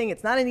ego thing.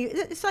 It's not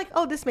it's like,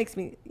 oh, this makes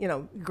me,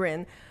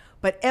 grin.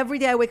 But every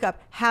day I wake up,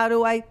 how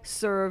do I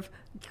serve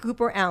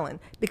Cooper Allen?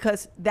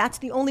 Because that's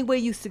the only way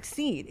you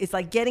succeed. It's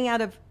like getting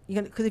out of,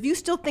 because if you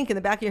still think in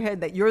the back of your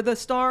head that you're the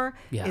star,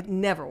 it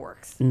never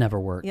works. Never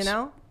works.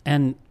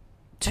 And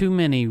too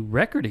many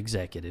record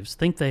executives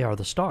think they are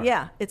the star.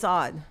 Yeah, it's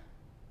odd.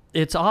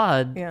 It's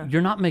odd. Yeah.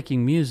 You're not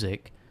making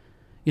music.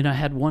 I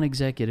had one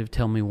executive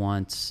tell me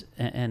once,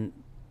 and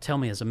tell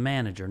me as a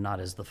manager, not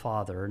as the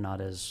father, not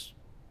as,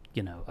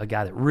 a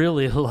guy that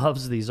really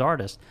loves these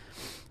artists.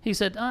 He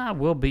said,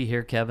 we'll be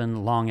here,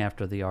 Kevin, long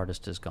after the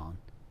artist is gone.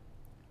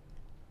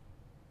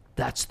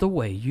 That's the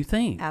way you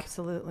think.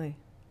 Absolutely.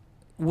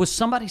 Was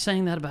somebody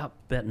saying that about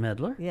Bette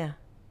Midler? Yeah.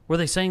 Were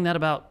they saying that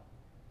about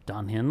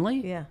Don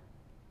Henley? Yeah.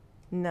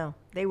 No,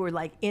 they were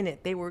like in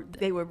it. They were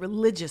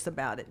religious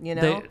about it,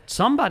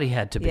 Somebody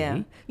had to be.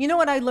 Yeah. You know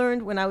what I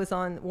learned when I was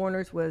on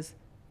Warner's was,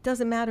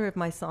 doesn't matter if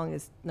my song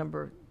is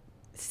number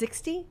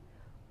 60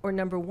 or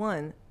number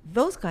 1.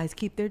 Those guys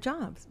keep their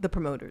jobs, the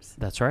promoters.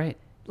 That's right.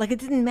 Like, it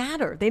didn't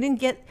matter. They didn't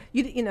get,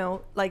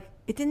 like,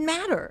 it didn't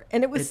matter.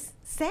 And it was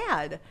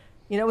sad.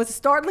 It was a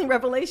startling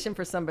revelation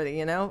for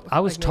somebody, I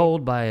was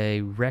told by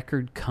a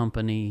record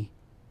company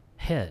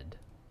head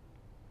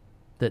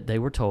that they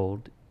were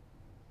told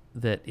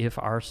that if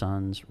our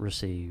sons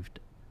received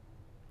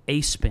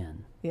a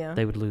spin,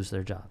 they would lose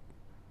their job.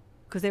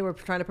 Because they were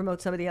trying to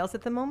promote somebody else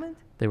at the moment?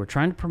 They were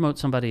trying to promote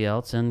somebody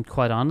else and,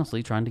 quite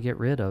honestly, trying to get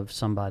rid of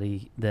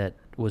somebody that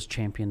was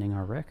championing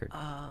our record.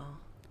 Oh.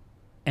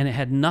 And it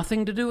had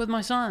nothing to do with my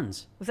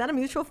sons. Was that a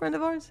mutual friend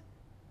of ours?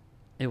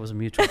 It was a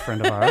mutual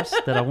friend of ours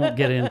that I won't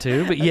get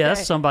into. But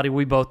yes, somebody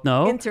we both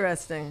know.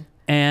 Interesting.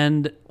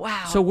 And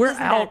wow, so we're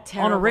out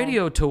on a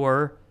radio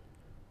tour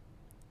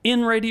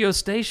in radio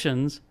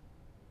stations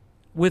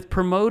with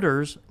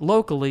promoters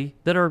locally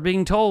that are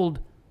being told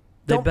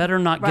they better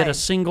not get a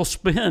single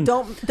spin.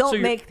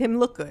 Don't make him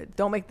look good.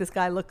 Don't make this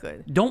guy look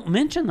good. Don't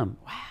mention them.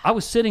 Wow. I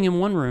was sitting in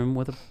one room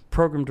with a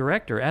program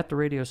director at the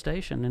radio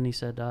station, and he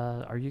said,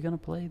 are you going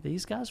to play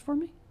these guys for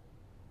me?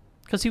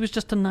 Because he was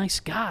just a nice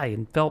guy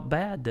and felt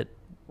bad that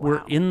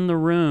we're in the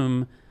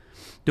room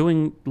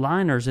doing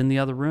liners in the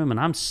other room, and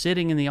I'm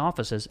sitting in the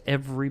office as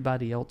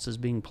everybody else is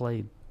being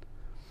played.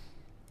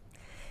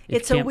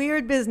 It's a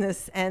weird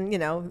business, and,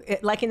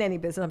 like in any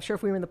business, I'm sure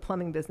if we were in the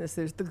plumbing business,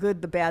 there's the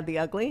good, the bad, the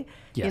ugly.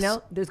 Yes.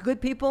 There's good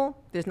people,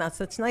 there's not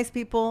such nice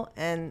people,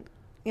 and,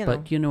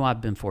 But,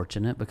 I've been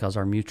fortunate because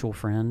our mutual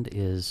friend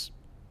is...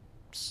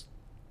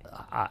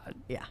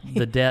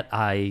 the debt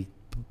I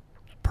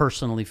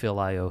personally feel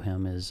I owe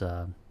him is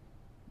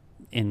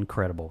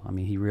incredible. I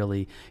mean, he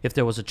really... If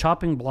there was a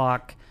chopping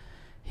block...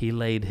 He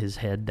laid his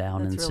head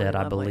down and said,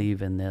 I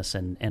believe in this.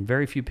 And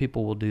very few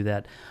people will do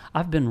that.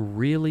 I've been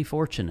really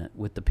fortunate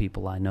with the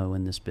people I know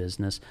in this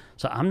business.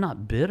 So I'm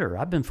not bitter.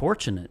 I've been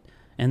fortunate.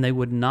 And they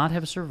would not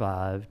have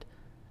survived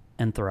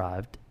and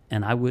thrived.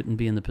 And I wouldn't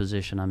be in the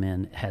position I'm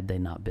in had they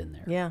not been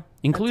there. Yeah.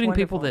 Including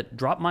people that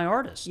dropped my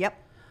artists. Yep.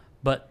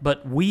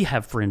 But we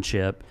have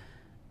friendship.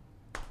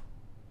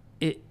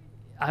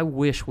 I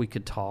wish we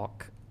could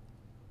talk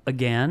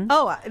again.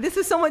 Oh, this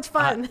is so much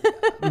fun.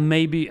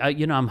 Maybe,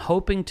 I'm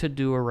hoping to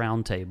do a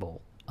roundtable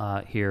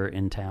here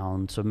in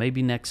town. So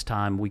maybe next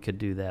time we could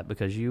do that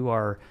because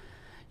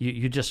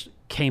you just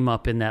came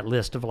up in that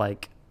list of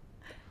like,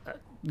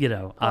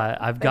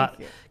 I've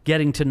got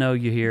getting to know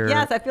you here.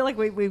 Yes, I feel like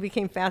we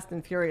became fast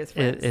and furious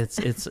friends.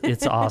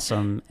 It's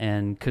awesome,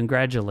 and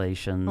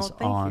congratulations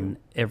on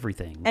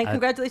everything. And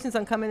congratulations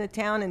on coming to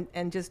town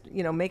and just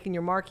making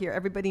your mark here.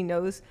 Everybody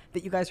knows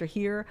that you guys are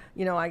here.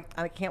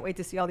 I can't wait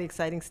to see all the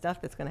exciting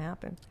stuff that's going to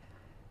happen.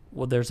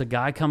 Well, there's a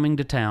guy coming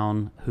to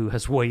town who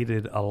has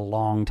waited a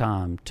long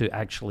time to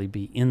actually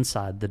be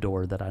inside the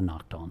door that I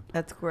knocked on.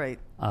 That's great.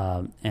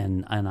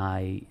 And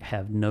I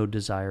have no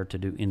desire to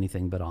do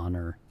anything but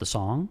honor the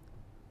song,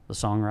 the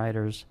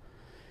songwriters,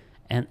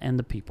 and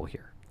the people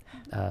here.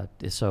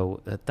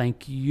 So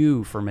thank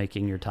you for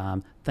making your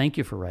time. Thank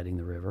you for writing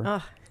The River.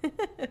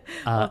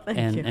 Well,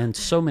 thank you. And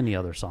so many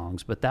other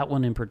songs. But that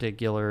one in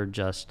particular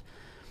just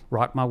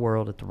rocked my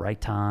world at the right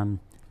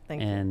time.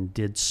 And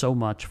did so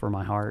much for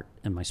my heart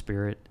and my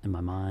spirit and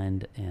my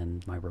mind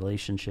and my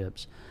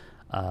relationships.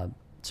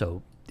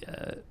 So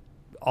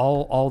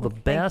all the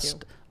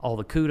best, all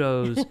the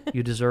kudos,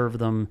 you deserve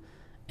them.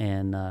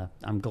 And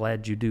I'm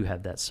glad you do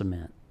have that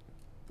cement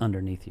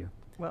underneath you.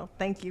 Well,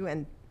 thank you.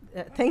 And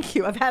thank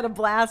you. I've had a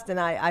blast, and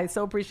I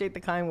so appreciate the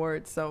kind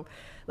words. So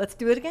let's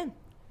do it again.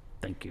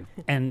 Thank you.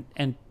 And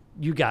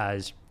you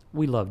guys,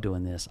 we love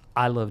doing this.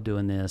 I love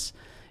doing this.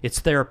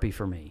 It's therapy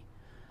for me.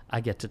 I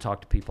get to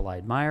talk to people I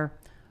admire,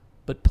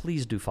 but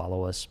please do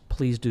follow us.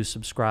 Please do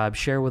subscribe,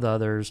 share with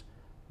others.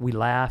 We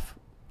laugh,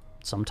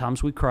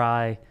 sometimes we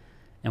cry,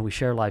 and we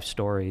share life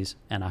stories,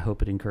 and I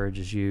hope it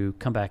encourages you.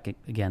 Come back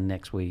again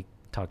next week.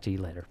 Talk to you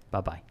later.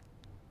 Bye-bye.